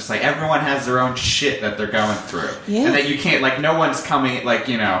that. It's just like everyone has their own shit that they're going through, and that you can't no one's coming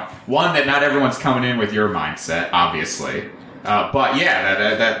one that not everyone's coming in with your mindset, obviously. But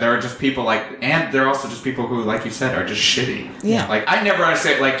that there are just people and there are also just people who, like you said, are just shitty. Yeah, I never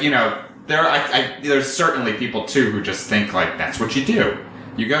understand. There's certainly people, too, who just think, that's what you do.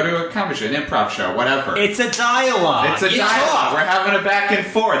 You go to a comedy show, an improv show, whatever. It's a dialogue. It's a dialogue. We're having a back and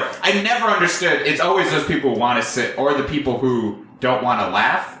forth. I never understood. It's always those people who want to sit, or the people who don't want to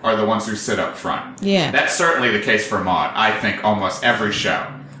laugh are the ones who sit up front. Yeah. That's certainly the case for Maude, I think, almost every show.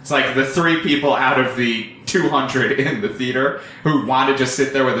 It's like the 3 people out of the 200 in the theater who want to just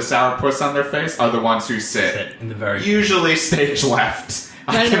sit there with a sourpuss on their face are the ones who sit in the very usually stage left.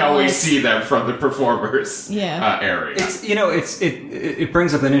 I can always see them from the performers area. It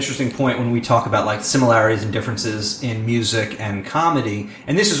brings up an interesting point when we talk about like similarities and differences in music and comedy,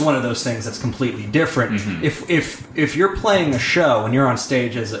 and this is one of those things that's completely different. If you're playing a show and you're on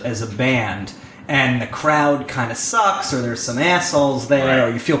stage as a band, and the crowd kind of sucks, or there's some assholes there,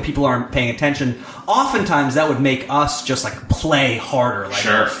 or you feel people aren't paying attention, oftentimes that would make us just like play harder,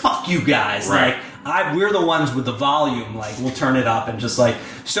 like fuck you guys, like we're the ones with the volume, like we'll turn it up and just like,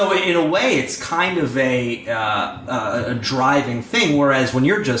 so in a way it's kind of a driving thing, whereas when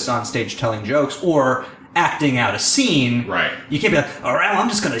you're just on stage telling jokes or acting out a scene, you can't be like, all right, well, I'm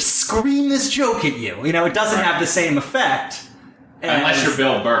just gonna scream this joke at you, it doesn't have the same effect unless you're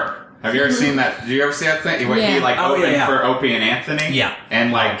Bill Burr. Have you ever seen that? Did you ever see that thing? He opened for Opie and Anthony. Yeah.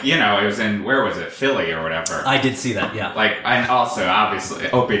 And it was in, where was it? Philly or whatever. I did see that, yeah. And also, obviously,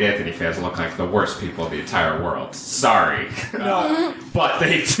 Opie and Anthony fans look like the worst people in the entire world. Sorry. No. But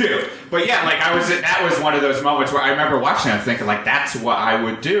they do. But yeah, that was one of those moments where I remember watching it and thinking, that's what I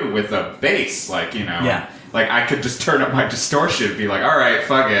would do with a bass. Yeah. I could just turn up my distortion and be like, all right,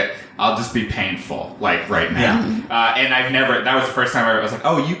 fuck it. I'll just be painful, right now. Yeah. And that was the first time I was like,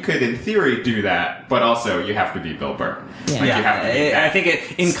 oh, you could in theory do that, but also you have to be Bill Burr. Yeah. You have to be I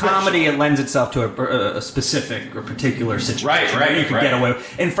think in comedy it lends itself to a specific or particular situation. Right. You could get away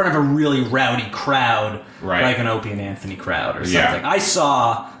in front of a really rowdy crowd, like an Opie and Anthony crowd or something. Yeah. I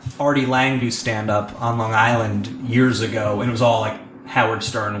saw Artie Lang do stand-up on Long Island years ago, and it was all like Howard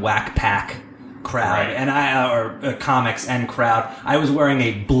Stern, Whack Pack crowd, and comics and crowd. I was wearing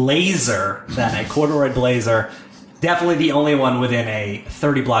a blazer then, a corduroy blazer. Definitely the only one within a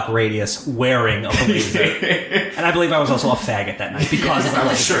 30-block radius wearing a blazer. And I believe I was also a faggot that night because of the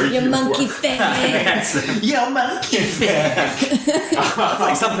blazer. You monkey fag. You monkey fag. It's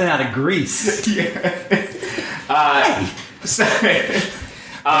like something out of Grease.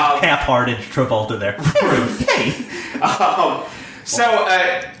 Half-hearted Travolta there.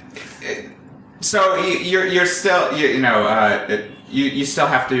 So you're still you still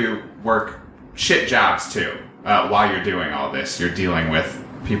have to work shit jobs too while you're doing all this. You're dealing with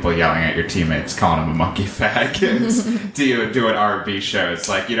people yelling at your teammates, calling them a monkey fag, and doing R&B shows.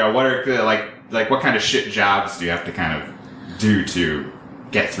 What are what kind of shit jobs do you have to kind of do to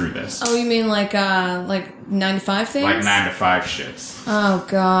get through this? Oh, you mean like 9 to 5 things? Like 9 to 5 shits. Oh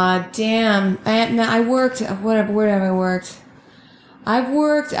god, damn! I worked. Where have I worked? I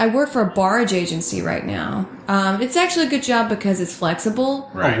work for a barge agency right now. It's actually a good job because it's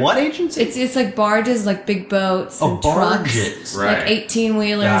flexible. Right. A what agency? It's like barges, like big boats and barges. Trucks, like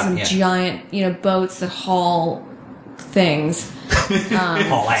 18-wheelers and giant, boats that haul things.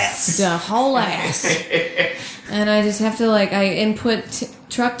 Haul ass. Haul ass. And I just have to I input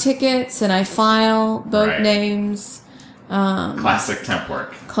truck tickets and I file boat names. Classic temp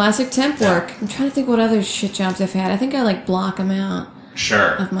work. I'm trying to think what other shit jobs I've had. I think I block them out.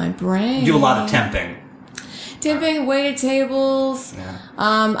 Sure. Of my brain. You do a lot of temping. Waited tables. Yeah.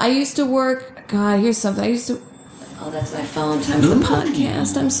 I used to work. God, here's something. Oh, that's my phone. Time for the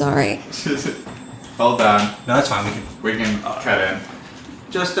podcast. I'm sorry. Hold on. No, that's fine. We can cut in.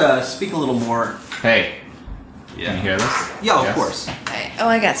 Just speak a little more. Hey. Yeah. Can you hear this? Yeah, of course.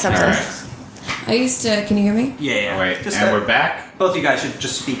 I got something. All right. I used to... Can you hear me? Yeah. Oh, wait, we're back? Both of you guys should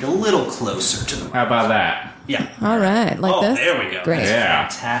just speak a little closer to the mic. How about that? Yeah. All right. This? There we go. Great. Yeah.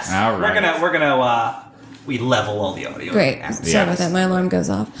 Fantastic. All right. We're gonna we level all the audio. Great. Sorry about that. My alarm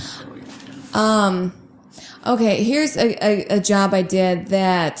goes off. Okay, here's a job I did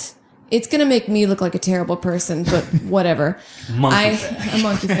that... It's going to make me look like a terrible person, but whatever. A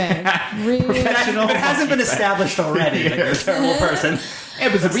monkey fag. Really? Professional. If it hasn't been established already that you're a terrible person.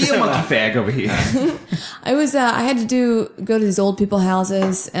 It was a real monkey fag over here. I had to go to these old people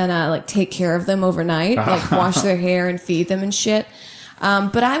houses and take care of them overnight, wash their hair and feed them and shit.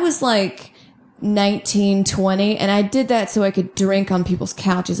 But I was 19, 20, and I did that so I could drink on people's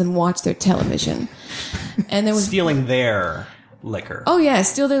couches and watch their television. And there was stealing their liquor. Oh yeah,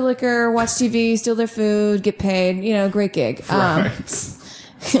 steal their liquor, watch TV, steal their food, get paid. Great gig. Right.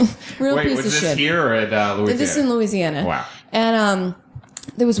 Real Wait, piece of shit. Was this here or at Louisiana? This is in Louisiana. Wow. And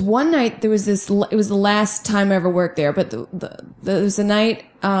there was one night. There was this. It was the last time I ever worked there. But there was a night.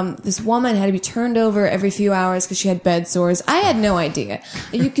 This woman had to be turned over every few hours because she had bed sores. I had no idea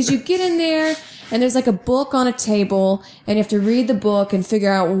because you get in there. And there's a book on a table, and you have to read the book and figure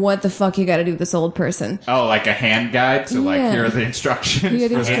out what the fuck you got to do with this old person. Oh, like a hand guide to here are the instructions. Here are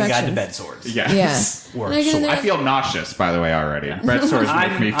the Hand instructions. guide to bed sores. Yes. Yeah. I feel nauseous, by the way, already. Bed sores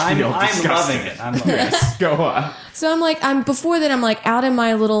make me feel disgusting. I'm loving it. Go on. So before that, I'm out in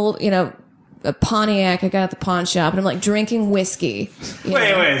my little, a Pontiac I got at the pawn shop, and I'm like drinking whiskey.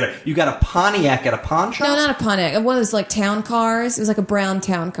 Wait. You got a Pontiac at a pawn shop? No, not a Pontiac. One of those like town cars. It was like a brown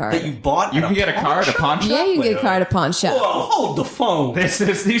town car. That you bought? You can get a car at a pawn shop? Yeah, you can get a car at a pawn shop. Whoa, hold the phone. These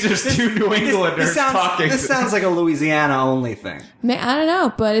are two New Englanders talking. This sounds like a Louisiana only thing. I don't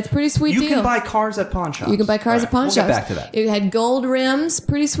know, but it's a pretty sweet deal. You can buy cars at pawn shops. You can buy cars at pawn shops. We'll get back to that. It had gold rims,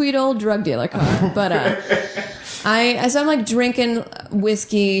 pretty sweet old drug dealer car. But I'm like drinking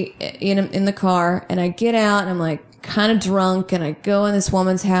whiskey in the car, and I get out and I'm like kind of drunk, and I go in this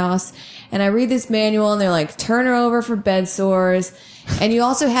woman's house and I read this manual, and they're like, turn her over for bed sores, and you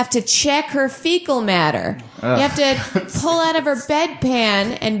also have to check her fecal matter. You have to pull out of her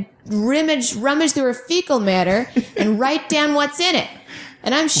bedpan and rummage through her fecal matter and write down what's in it.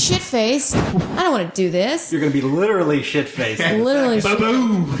 And I'm shit-faced. I don't want to do this. You're going to be literally shit-faced. Literally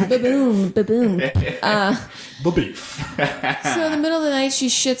Ba-boom. Ba-boom. Ba-boom. Beef. So in the middle of the night, she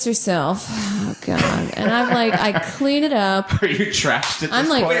shits herself. Oh, God. And I clean it up. Are you trashed at this I'm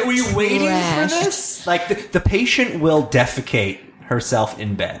like, point? Were you waiting trashed. for this? Like, the patient will defecate herself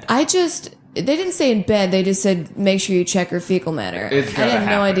in bed. They didn't say in bed. They just said, make sure you check her fecal matter. It's I gotta had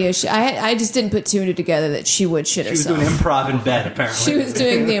no happen. idea. I just didn't put two and two together that she would shit She was herself. doing improv in bed, apparently. She was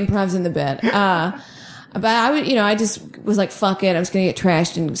doing the improvs in the bed. But I just was like, fuck it. I'm just going to get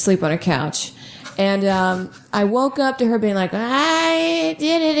trashed and sleep on her couch. And I woke up to her being like, I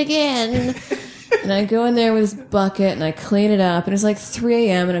did it again. And I go in there with this bucket and I clean it up. And it's like 3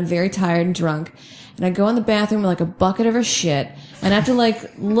 a.m. and I'm very tired and drunk. And I go in the bathroom with like a bucket of her shit. And I have to like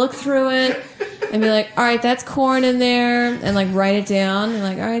look through it and be like, all right, that's corn in there. And like write it down. And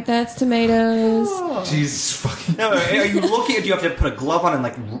like, all right, that's tomatoes. Jesus fucking. No, are you looking? Do you have to put a glove on and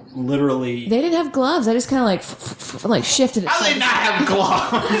like literally? They didn't have gloves. I just kind of like shifted it. How do they not have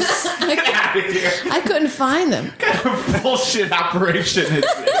gloves? Get out of here. I couldn't find them. What kind of bullshit operation is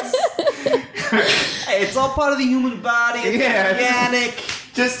this? Hey, it's all part of the human body. It's organic.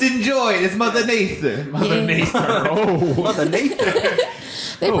 Just enjoy it. It's Mother Nathan. Mother Nathan. Oh. Mother Nathan.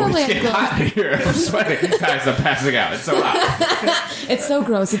 They probably it's had getting hot gloves. in here. I'm sweating. Guys, I'm passing out. It's so hot. It's so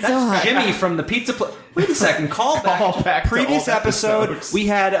gross. It's so hot. Jimmy from the pizza place. Wait a second. Call back. to Previous old episode, episodes. we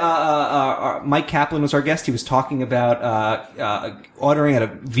had Mike Kaplan was our guest. He was talking about ordering at a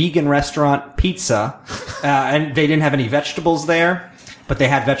vegan restaurant pizza, and they didn't have any vegetables there. But they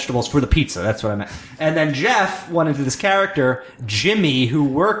had vegetables for the pizza. That's what I meant. And then Jeff went into this character, Jimmy, who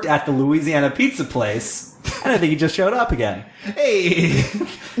worked at the Louisiana pizza place. And I think he just showed up again. Hey,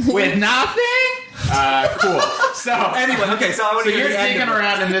 with nothing? Cool. So Anyway, okay, so I want So to you're hear the end digging of it.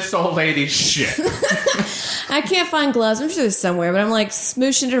 around in this old lady's shit. I can't find gloves. I'm sure there's somewhere, but I'm like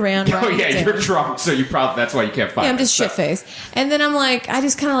smooshing it around. Oh writing yeah, it down. you're drunk, so that's why you can't find. Yeah, I'm it. just So- shit faced. And then I'm like, I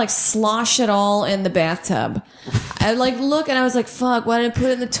just kind of like slosh it all in the bathtub. I like look and I was like, fuck, why didn't I put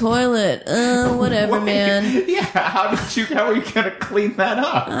it in the toilet? Whatever, man. Yeah, how are you gonna clean that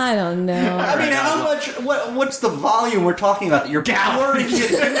up? I don't know. I mean, how much? What's the volume we're talking about? That you're pouring it into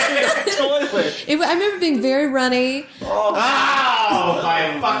the toilet. I remember being very runny. Oh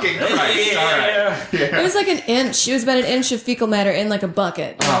my fucking Christ! All right. It was like an inch. It was about an inch of fecal matter in like a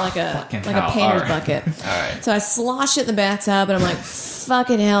bucket, like a hell. painter's All right. bucket. All right. So I slosh it in the bathtub, and I'm like,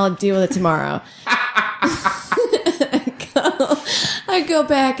 "Fucking hell, I'll deal with it tomorrow." I go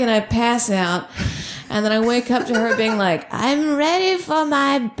back and I pass out, and then I wake up to her being like, "I'm ready for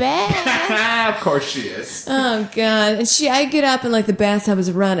my bed." Of course she is. Oh God! And I get up and like the bathtub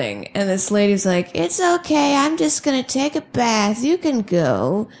is running, and this lady's like, "It's okay. I'm just gonna take a bath. You can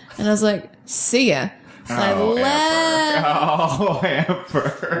go." And I was like, "See ya." And I left.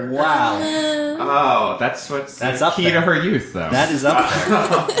 Amber. Wow, Oh, that's what's That's up key there. to her youth, though. that is up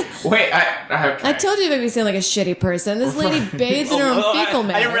there. Wait, I told you it made me sound like a shitty person. This lady bathes in her own fecal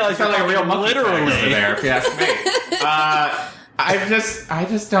matter. I didn't realize I sound like a real monkey literally. over there, if you ask me. I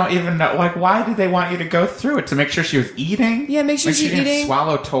just don't even know. Like, why did they want you to go through it? To make sure she was eating? Yeah, make sure she she's didn't eating.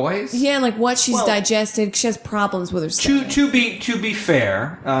 swallow toys? Yeah, and like what she's Well- digested. She has problems with her stomach. To be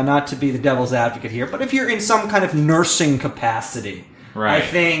fair, not to be the devil's advocate here, but if you're in some kind of nursing capacity, Right. I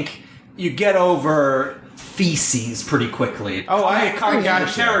think you get over feces pretty quickly. Oh, I comes got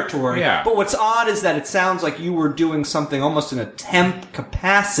into you. territory. Yeah. But what's odd is that it sounds like you were doing something almost in a temp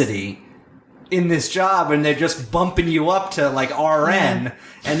capacity in this job, and they're just bumping you up to like RN,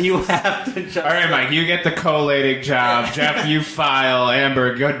 and you have to just. All right, Mike, you get the collating job. Jeff, you file.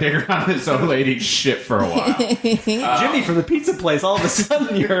 Amber, go dig around this old lady's shit for a while. Jimmy from the pizza place, all of a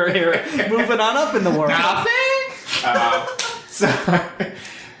sudden you're moving on up in the world.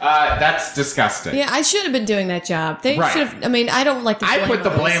 That's disgusting. Yeah, I should have been doing that job. They Right. should have. I mean, I don't like to. I blame put the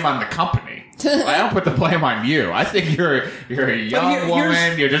others. blame on the company. I don't put the blame on you. I think you're a young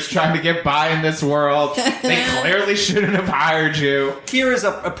woman. You're just trying to get by in this world. They clearly shouldn't have hired you. Here is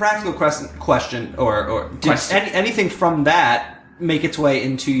a practical question, or anything from that make its way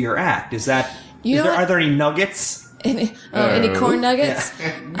into your act? Are there any nuggets? Any corn nuggets?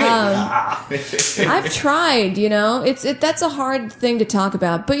 Yeah. I've tried, that's a hard thing to talk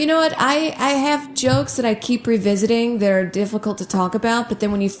about. But you know what? I have jokes that I keep revisiting that are difficult to talk about, but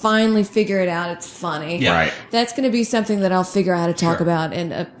then when you finally figure it out, it's funny. Yeah. Right. That's going to be something that I'll figure out how to talk about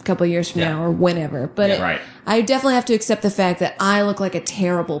in a couple of years from now or whenever. But I definitely have to accept the fact that I look like a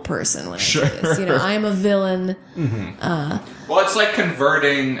terrible person when I do this. I am a villain. Mm-hmm. Well, it's like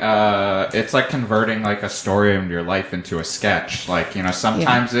converting like a story of your life into a sketch. Like,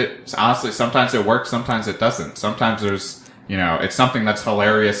 sometimes sometimes it works, sometimes it doesn't. Sometimes there's, it's something that's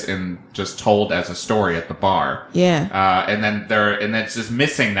hilarious and just told as a story at the bar. Yeah. And it's just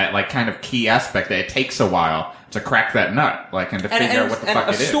missing that like kind of key aspect that it takes a while to crack that nut, and to figure out what the fuck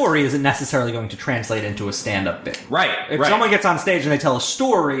it is. A story isn't necessarily going to translate into a stand-up bit. Right. If someone gets on stage and they tell a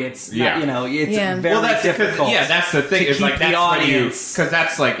story, it's not, it's very difficult. That's the thing. It's like that's the audience, because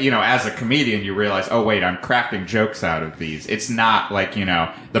that's like as a comedian you realize, oh wait, I'm crafting jokes out of these. It's not like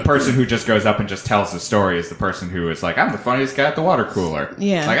the person who just goes up and just tells the story is the person who is like, I'm the funniest guy at the water cooler.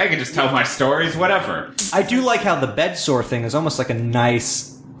 Yeah. Like I can just tell my stories, whatever. I do like how the bed sore thing is almost like a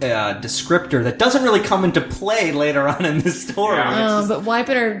nice descriptor that doesn't really come into play later on in the story. Yeah. But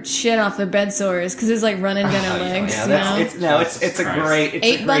wiping her shit off the bed sores because it's like running down her legs. It's a great.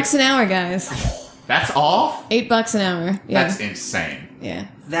 It's $8 an hour, guys. That's all? $8 an hour. Yeah. That's insane. Yeah.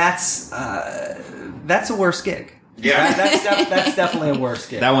 That's a worse gig. Yeah, that's definitely a worse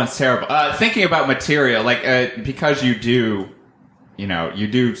gig. That one's terrible. Thinking about material, because you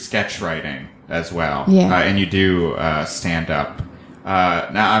do sketch writing as well, and you do stand up.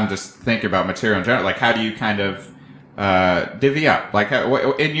 Now I'm just thinking about material in general. Like, how do you kind of divvy up? Like,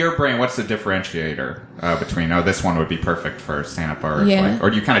 in your brain, what's the differentiator between this one would be perfect for stand up, or or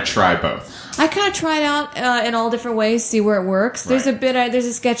do you kind of try both? I kind of try it out in all different ways, see where it works. There's there's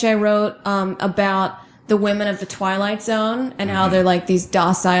a sketch I wrote about the women of the Twilight Zone and how they're like these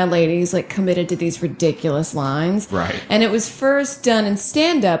docile ladies, like committed to these ridiculous lines. Right. And it was first done in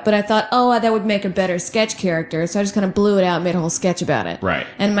stand-up, but I thought, that would make a better sketch character. So I just kind of blew it out and made a whole sketch about it. Right.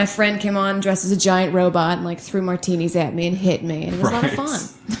 And my friend came on dressed as a giant robot and like threw martinis at me and hit me. And it was a lot of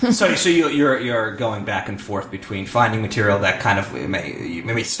fun. So you're going back and forth between finding material that kind of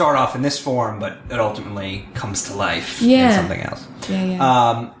may start off in this form, but it ultimately comes to life in something else.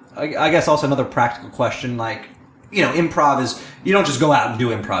 Yeah. I guess also another practical question, like, improv is, you don't just go out and do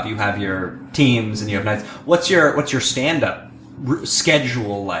improv. You have your teams and you have nights. What's your stand-up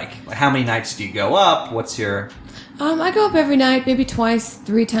schedule like? How many nights do you go up? What's your... I go up every night, maybe twice,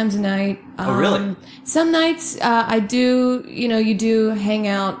 3 times a night. Oh, really? Some nights I do, you do hang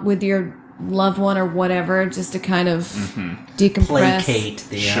out with your loved one or whatever, just to kind of decompress. Placate.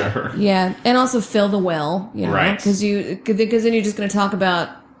 Sure. Yeah, and also fill the well, right? Because then you're just going to talk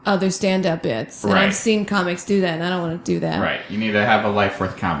about other stand-up bits. And I've seen comics do that, and I don't want to do that. Right. You need to have a life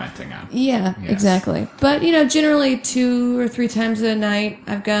worth commenting on. Yeah, yes. Exactly. But, generally 2 or 3 times a night.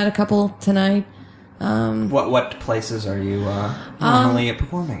 I've got a couple tonight. What places are you normally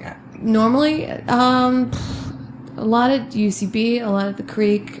performing at? Normally, a lot at UCB, a lot at the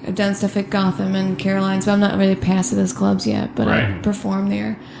Creek. I've done stuff at Gotham and Caroline's, but I'm not really past those clubs yet, but I perform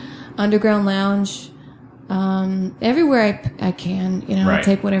there. Underground Lounge. Everywhere I can, I'll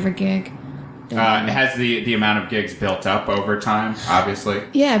take whatever gig. Has the amount of gigs built up over time, obviously?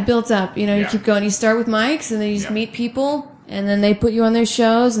 Yeah, built up. You keep going. You start with mics, and then you just meet people, and then they put you on their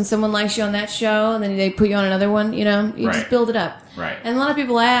shows, and someone likes you on that show, and then they put you on another one, You just build it up. Right. And a lot of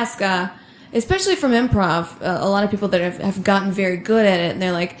people ask, especially from improv, a lot of people that have gotten very good at it, and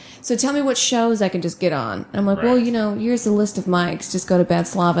they're like, so tell me what shows I can just get on. And I'm like, well, here's a list of mics. Just go to Bad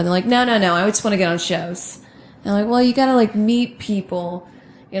Slava. And they're like, no, I just want to get on shows. And I'm like, well, you got to meet people,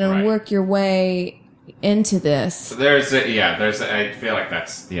 work your way into this. So I feel like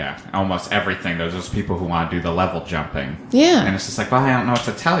that's, almost everything. There's those people who want to do the level jumping. Yeah. And it's just like, well, I don't know what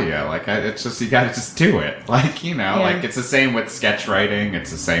to tell you. Like, it's just, you got to just do it. Like, like it's the same with sketch writing. It's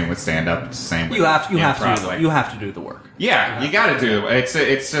the same with stand-up. It's the same with improv. You have to do the work. Yeah, you got to do it.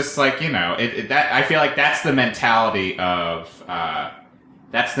 It's just like, that I feel like that's the mentality of,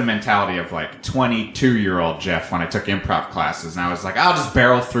 like 22-year-old Jeff when I took improv classes, and I was like, I'll just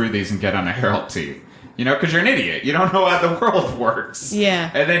barrel through these and get on a Herald team. Because you're an idiot. You don't know how the world works. Yeah.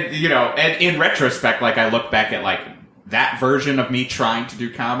 And then, and in retrospect, like I look back at like that version of me trying to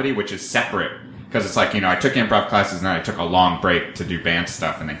do comedy, which is separate. Because it's like, I took improv classes and then I took a long break to do band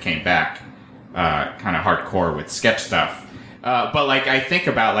stuff and then came back. kind of hardcore with sketch stuff. But like I think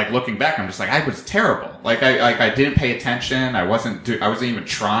about like looking back, I'm just like I was terrible. Like I didn't pay attention. I wasn't even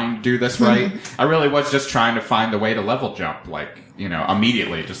trying to do this right. I really was just trying to find the way to level jump. Like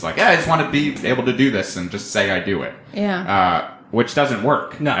immediately, just like I just want to be able to do this and just say I do it. Yeah. Which doesn't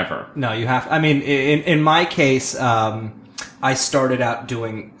work ever. No, you have. I mean, in my case, I started out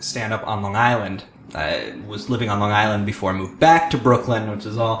doing stand up on Long Island. I was living on Long Island before I moved back to Brooklyn, which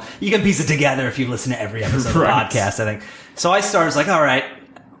is all... You can piece it together if you've listened to every episode of the podcast, I think. So I started, like, all right,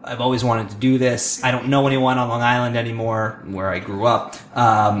 I've always wanted to do this. I don't know anyone on Long Island anymore, where I grew up.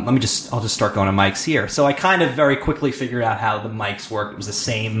 I'll just start going to mics here. So I kind of very quickly figured out how the mics work. It was the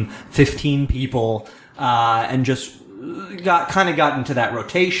same 15 people, and just got into that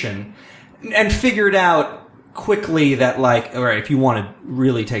rotation and figured out quickly that, like, all right, if you want to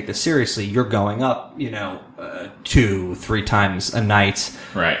really take this seriously, you're going up, 2-3 times a night,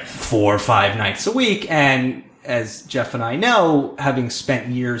 right? 4 or 5 nights a week. And as Jeff and I know, having spent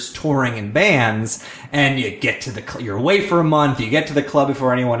years touring in bands, and you get to you're away for a month, you get to the club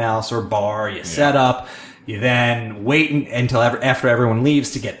before anyone else or bar, you set up, you then wait until after everyone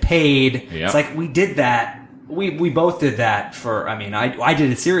leaves to get paid. Yep. It's like we did that. We both did that for, I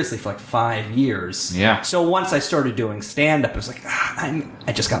did it seriously for like 5 years. Yeah. So once I started doing stand-up, it was like,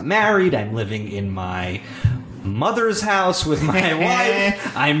 I just got married. I'm living in my mother's house with my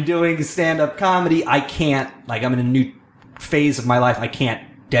wife. I'm doing stand-up comedy. I can't, like, I'm in a new phase of my life. I can't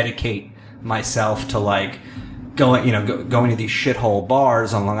dedicate myself to, like, going to these shithole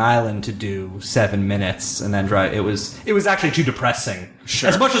bars on Long Island to do 7 minutes and then drive. It was actually too depressing. Sure.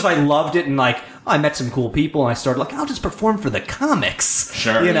 As much as I loved it and like I met some cool people and I started like I'll just perform for the comics.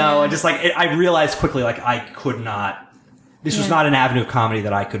 Sure. And just like I realized quickly like I could not. This was not an avenue of comedy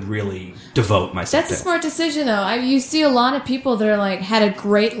that I could really devote myself to. That's a smart decision, though. You see a lot of people that are like had a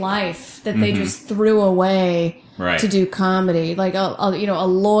great life that they just threw away to do comedy, like a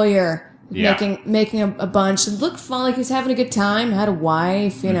lawyer. Yeah. Making a bunch. It looked fun, like he was having a good time, had a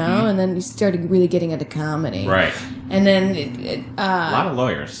wife, and then he started really getting into comedy. Right. And then... a lot of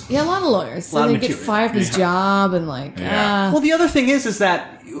lawyers. Yeah, a lot of lawyers. So they get fired from his job and like... Well, the other thing is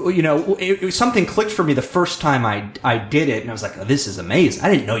that, something clicked for me the first time I did it, and I was like, oh, this is amazing. I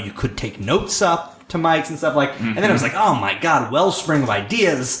didn't know you could take notes up to mics and stuff like, and then I was like, oh my god, wellspring of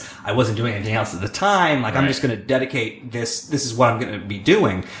ideas. I wasn't doing anything else at the time. Like, I'm just going to dedicate this. This is what I'm going to be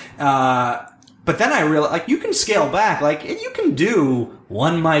doing. But then I realized, like, you can scale back. Like, you can do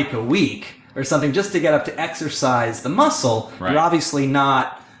 1 mic a week or something just to get up to exercise the muscle. Right. You're obviously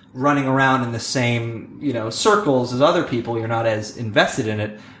not running around in the same, circles as other people. You're not as invested in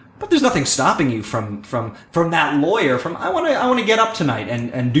it. But there's nothing stopping you from that lawyer. I want to get up tonight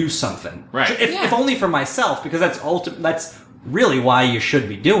and do something. Right. If only for myself, because that's really why you should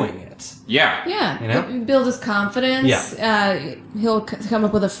be doing it. Yeah. Yeah. Build his confidence. Yeah. He'll come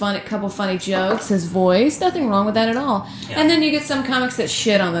up with a couple funny jokes. His voice. Nothing wrong with that at all. Yeah. And then you get some comics that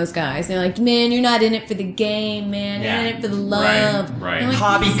shit on those guys. They're like, man, you're not in it for the game, man. You're in it for the love. Right. Like,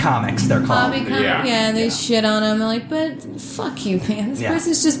 hobby comics, they're called. Hobby comics. Yeah. And they shit on them. They're like, but fuck you, man. This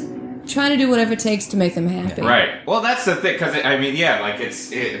person's just trying to do whatever it takes to make them happy. Right. Well, that's the thing, because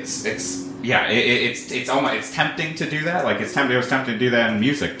it's tempting to do that. Like it was tempting to do that in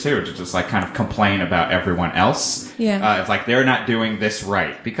music too, to just like kind of complain about everyone else. Yeah. It's like they're not doing this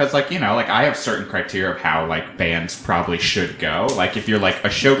right, because like I have certain criteria of how like bands probably should go. Like if you're like a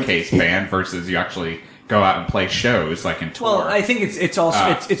showcase band versus you actually go out and play shows like in tour. Well, I think it's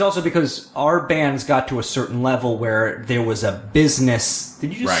also because our bands got to a certain level where there was a business.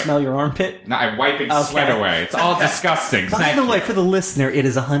 Did you just smell your armpit? No, I'm wiping sweat away. It's all disgusting. By the way, for the listener, it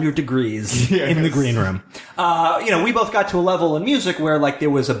is 100 degrees in the green room. We both got to a level in music where like there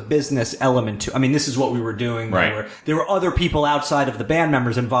was a business element to. I mean, this is what we were doing. Right. There were other people outside of the band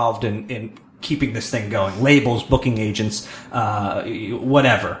members involved in keeping this thing going, labels, booking agents,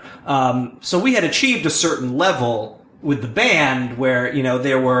 whatever. So we had achieved a certain level with the band where,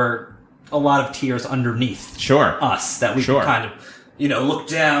 there were a lot of tiers underneath us that we could kind of, look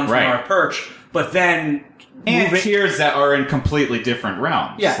down from our perch. But then... And tiers that are in completely different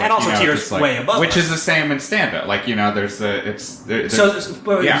realms. Yeah, and also tiers way above which us. Is the same in stand-up. Like, there's the... So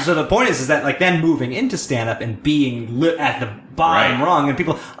the point is that, like, then moving into stand-up and being at the bottom rung, and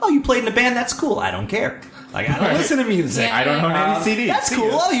people, oh, you played in a band? That's cool. I don't care. Like, I don't listen to music. Yeah. I don't own any CDs. That's cool.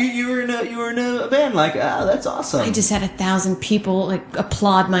 Oh, you were in a band. Like, that's awesome. I just had 1,000 people like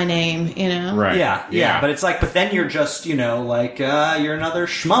applaud my name. Right. Yeah. But it's like, but then you're just, you're another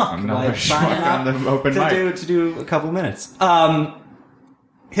schmuck. Another schmuck on the open mic to do a couple minutes.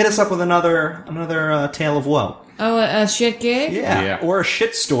 Hit us up with another tale of woe. Oh, a shit gig? Yeah. Or a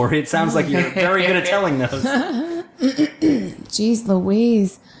shit story. It sounds like you're very good at telling those. Jeez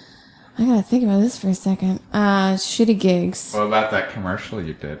Louise. I gotta think about this for a second. Shitty gigs. What about that commercial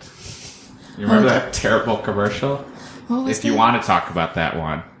you did? You remember that terrible commercial? What was If you want to talk about that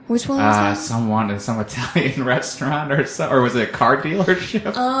one. Which one was that? Some Italian restaurant or was it a car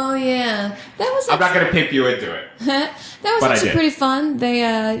dealership? Oh, yeah. That was I'm not going to pimp you into it. That was actually pretty fun. They,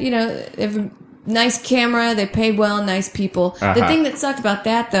 they have a nice camera. They paid well, nice people. The thing that sucked about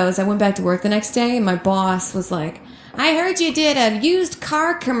that, though, is I went back to work the next day, and my boss was like, I heard you did a used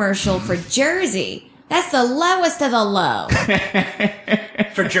car commercial for Jersey. That's the lowest of the low.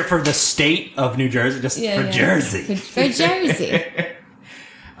 for the state of New Jersey, Jersey. For Jersey.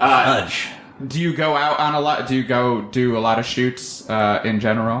 Do you go out on a lot? Do you go do a lot of shoots in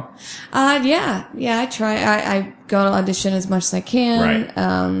general? Yeah. I try. I go to audition as much as I can. Right.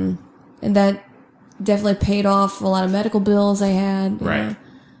 And that definitely paid off a lot of medical bills I had. You right.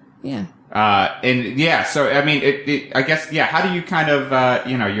 know. Yeah. So I mean, I guess, how do you kind of,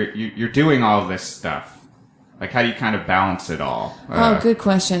 you're doing all this stuff. Like, how do you kind of balance it all? Good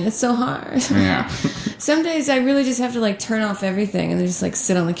question. It's so hard. Yeah. Some days I really just have to like turn off everything and then just like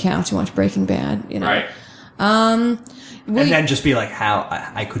sit on the couch and watch Breaking Bad. You know. Right. And then just be like, how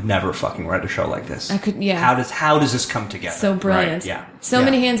I could never fucking write a show like this. I could, yeah. How does this come together? So brilliant. Right. Yeah. So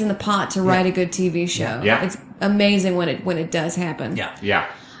many hands in the pot to write a good TV show. Yeah. It's amazing when it does happen. Yeah. Yeah.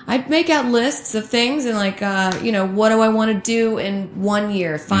 I make out lists of things and like, what do I want to do in 1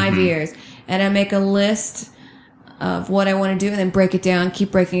 year, 5 years? And I make a list of what I want to do and then break it down,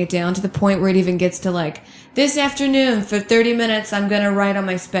 keep breaking it down to the point where it even gets to like, this afternoon for 30 minutes, I'm going to write on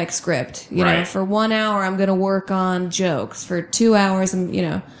my spec script. You know, for 1 hour, I'm going to work on jokes. For 2 hours,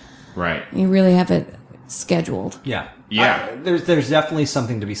 Right. You really have it scheduled. Yeah. Yeah. There's definitely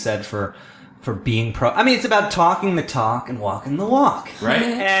something to be said for being I mean, it's about talking the talk and walking the walk. Right.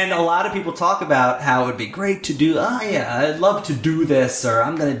 And a lot of people talk about how it would be great to do, I'd love to do this, or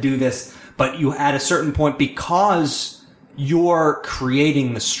I'm going to do this. But you, at a certain point, because you're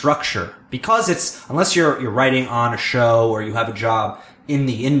creating the structure, because it's, unless you're writing on a show or you have a job in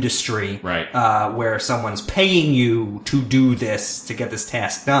the industry, right. Where someone's paying you to do this, to get this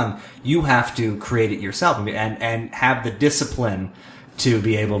task done, you have to create it yourself and have the discipline to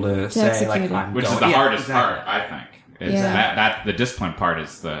be able to say, like, which is the hardest part, I think. That the discipline part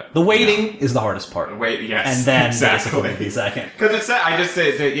is the waiting is the hardest part. Yes, and then exactly. the second. Because I just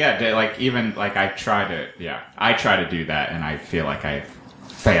say, like, even like I try to do that, and I feel like I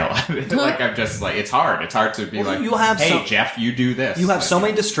fail. Like, I'm just like, it's hard. It's hard to be hey, Jeff, you do this. You have so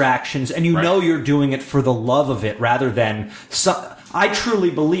many distractions, and you know you're doing it for the love of it, rather than. I truly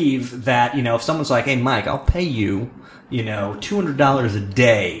believe that if someone's like, "Hey, Mike, I'll pay you." $200 a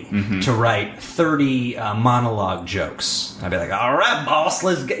day to write 30 monologue jokes. I'd be like, all right, boss,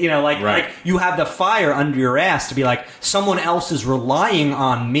 let's get, like you have the fire under your ass to be like, someone else is relying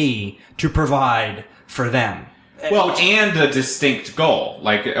on me to provide for them. Well, and a distinct goal,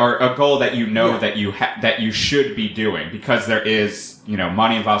 or a goal that that you should be doing, because there is,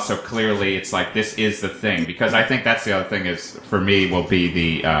 money involved. So clearly, it's like, this is the thing. Because I think that's the other thing is, for me, will be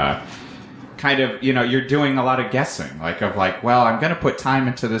the kind of, you're doing a lot of guessing, well, I'm going to put time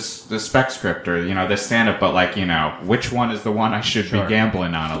into this spec script or, this stand-up, but which one is the one I should be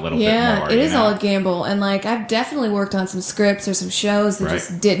gambling on a little bit more? Yeah, it is all a gamble. And I've definitely worked on some scripts or some shows that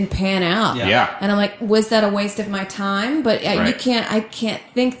just didn't pan out. Yeah. And I'm like, was that a waste of my time? But I can't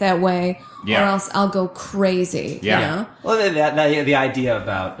think that way. Or else I'll go crazy. Yeah. Well, the idea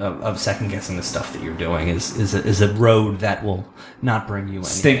of second guessing the stuff that you're doing is a road that will not bring you any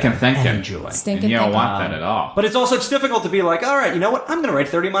stinking thinking. Any joy. And you don't want that at all. But it's difficult to be like, all right, you know what? I'm going to write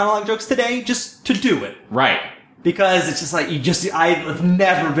 30 monologue jokes today just to do it. Right. Because it's just like, I've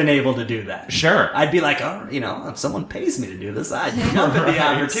never been able to do that. Sure. I'd be like, if someone pays me to do this, I'd jump at the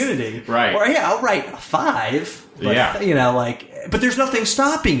opportunity. Right. Or, I'll write 5. But, but there's nothing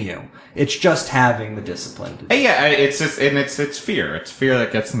stopping you. It's just having the discipline to do it. Yeah, it's just, and it's fear. It's fear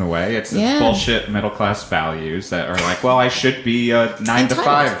that gets in the way. It's bullshit middle class values that are like, well, I should be a 9 to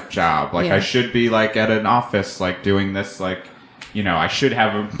 5 job. I should be at an office, doing this, I should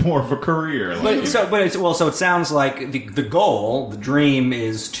have more of a career. So it sounds like the goal, the dream,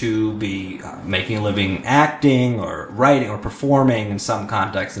 is to be making a living acting or writing or performing in some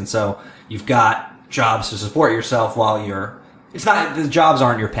context, and so you've got jobs to support yourself while you're. It's not the jobs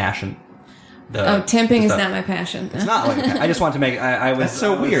aren't your passion. Temping is not my passion. It's not like that. I just want to make. I was. That's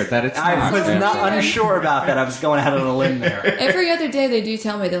so weird that it's. I was not unsure about that. I was going out on a limb there. Every other day they do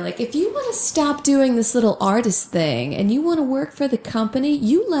tell me, they're like, if you want to stop doing this little artist thing and you want to work for the company,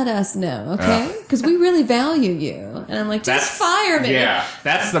 you let us know, okay? Because we really value you. And I'm like, just fire me. Yeah,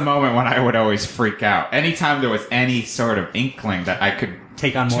 that's the moment when I would always freak out. Anytime there was any sort of inkling that I could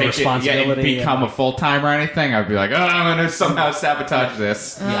take on more responsibility, and become a full-time or anything, I'd be like, I'm going to somehow sabotage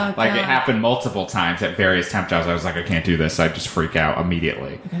this. Yeah. Like, it happened multiple times at various temp jobs. I was like, I can't do this. I'd just freak out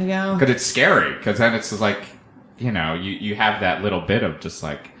immediately. I gotta go. Because it's scary. Because then it's just like, you have that little bit of just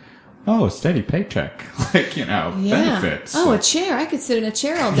like, steady paycheck. Like, benefits. Oh, a chair. I could sit in a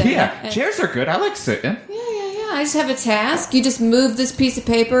chair all day. Yeah, chairs are good. I like sitting. Yeah. I just have a task. You just move this piece of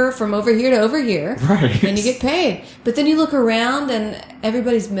paper from over here to over here. Right. And you get paid. But then you look around and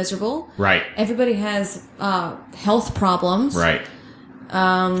everybody's miserable. Right. Everybody has health problems. Right.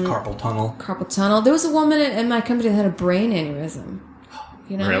 Carpal tunnel. There was a woman in my company that had a brain aneurysm.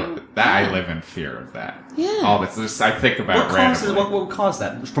 Really? I live in fear of that. Yeah. All this I think about randomly. What would cause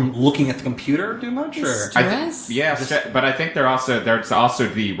that? From looking at the computer too much? Or? Stress? But I think there's also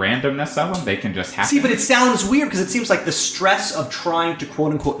the randomness of them. They can just happen. See, but it sounds weird because it seems like the stress of trying to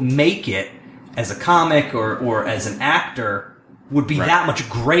quote-unquote make it as a comic or as an actor would be that much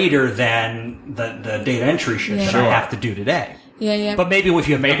greater than the data entry shit that I have to do today. Yeah. But maybe if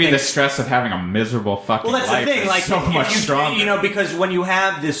you have the stress of having a miserable fucking life. Well, that's the thing. Like, so much stronger. Because when you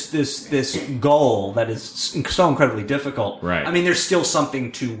have this goal that is so incredibly difficult, right? I mean, there's still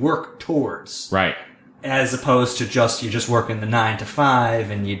something to work towards, right? As opposed to you're just working the 9 to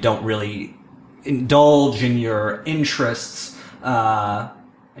 5 and you don't really indulge in your interests.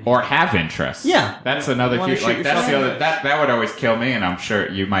 Or have interests. Yeah, that's another huge. Like that's the other that would always kill me, and I'm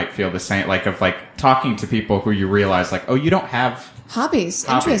sure you might feel the same. Like of talking to people who you realize you don't have hobbies,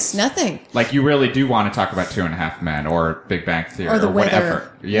 interests, nothing. Like you really do want to talk about 2.5 Men or Big Bang Theory or the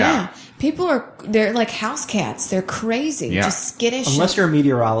whatever. Yeah. People they're like house cats. They're crazy, just skittish. Unless you're a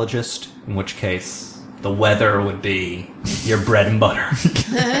meteorologist, in which case the weather would be your bread and butter.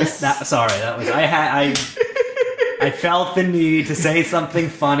 I felt the need to say something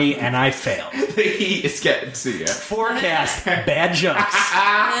funny, and I failed. The heat is getting to you. Forecast bad jokes.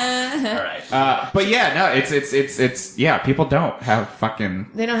 All right. But yeah, no, it's people don't have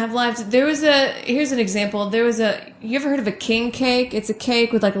fucking. They don't have lives. Here's an example. You ever heard of a king cake? It's a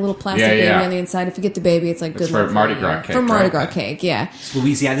cake with like a little plastic baby on the inside. If you get the baby, it's like good. It's for Mardi Gras cake. For Mardi Gras cake, yeah. It's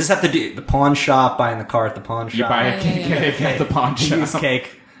Louisiana. Just have to do the pawn shop, buying the car at the pawn shop. You buy a cake at the pawn shop.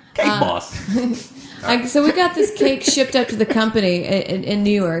 Cake boss. So we got this cake shipped up to the company in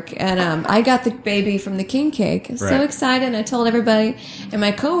New York, and I got the baby from the king cake. I was so excited, and I told everybody. And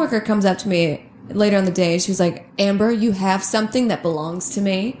my coworker comes up to me later on the day, and she was like, "Amber, you have something that belongs to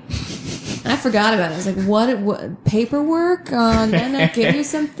me." And I forgot about it. I was like, "What paperwork? Then I give you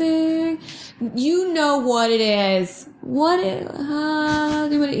something. You know what it is. Do you want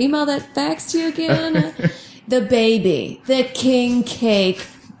to email that fax to you again? The baby, the king cake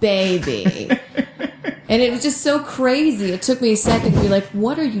baby." And it was just so crazy. It took me a second to be like,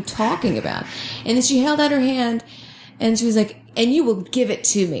 what are you talking about? And then she held out her hand, and she was like, and you will give it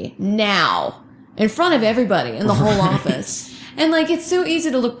to me now, in front of everybody in the whole office. And it's so easy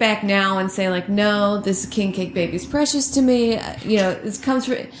to look back now and say no, this king cake baby is precious to me. This comes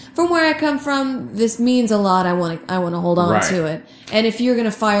from where I come from. This means a lot. I want to hold on to it. And if you're going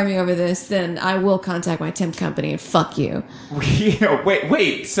to fire me over this, then I will contact my temp company and fuck you.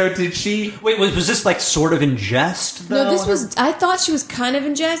 Wait. So did she? Wait, was this sort of in jest? Though? No, this was. I thought she was kind of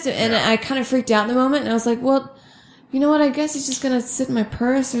in jest, and I kind of freaked out in the moment. And I was like, well, you know what? I guess it's just going to sit in my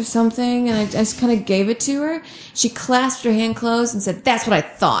purse or something. And I just kind of gave it to her. She clasped her hand closed and said, "That's what I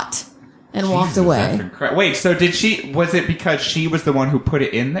thought," and walked away. Wait, so was it because she was the one who put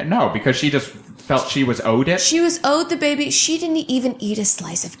it in there? No, because she just felt she was owed it? She was owed the baby. She didn't even eat a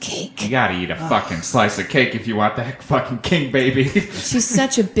slice of cake. You gotta eat a fucking slice of cake if you want the fucking king baby. She's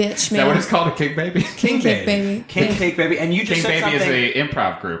such a bitch, man. Is that what it's called, a king baby? King cake baby. King cake baby. And you just King said Baby something. is an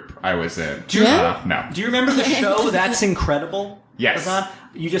improv group I was in. No. Do you remember the show That's Incredible? Yes.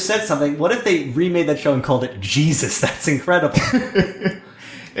 You just said something. What if they remade that show and called it Jesus, That's Incredible?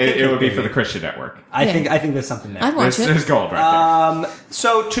 It would be for the Christian Network. I think there's something there. I'd watch it. There's gold right there.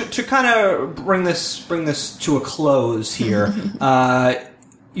 So to kind of bring this to a close here,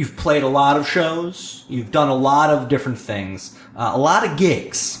 you've played a lot of shows. You've done a lot of different things, a lot of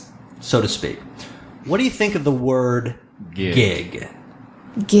gigs, so to speak. What do you think of the word gig?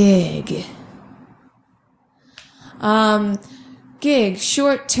 Gig. Gig,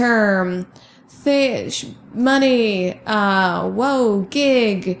 short term, money,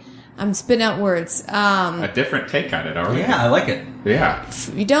 gig. I'm spitting out words. A different take on it already. Yeah, I like it. Yeah.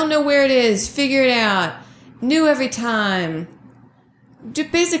 You don't know where it is. Figure it out. New every time.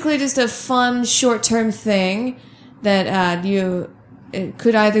 Basically just a fun, short-term thing that it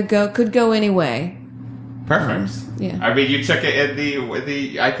could go any way. Perfect. Yeah. I mean, you took it in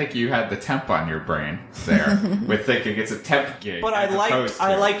the. I think you had the temp on your brain there with thinking it's a temp gig. But I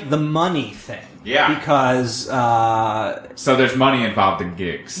like the money thing. Yeah. Because so there's money involved in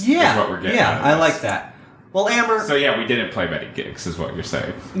gigs. Yeah. Is what we're getting. Yeah, I like that. Well, Amber. So yeah, we didn't play many gigs, is what you're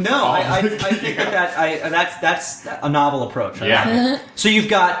saying. No, I think that's a novel approach. Yeah. So you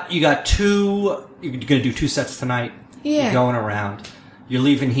got two. You're going to do 2 sets tonight. Yeah. You're going around. You're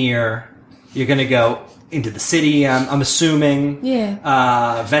leaving here. You're going to go into the city, I'm assuming.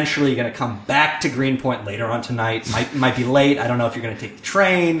 Yeah. Eventually, you're going to come back to Greenpoint later on tonight. Might be late. I don't know if you're going to take the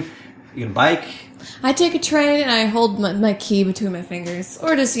train. You're going to bike. I take a train and I hold my key between my fingers.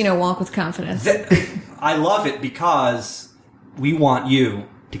 Or just, walk with confidence. I love it because we want you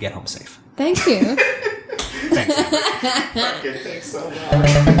to get home safe. Thank you. Thanks. Okay, thanks so much.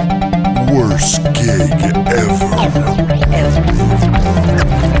 Worst gig ever.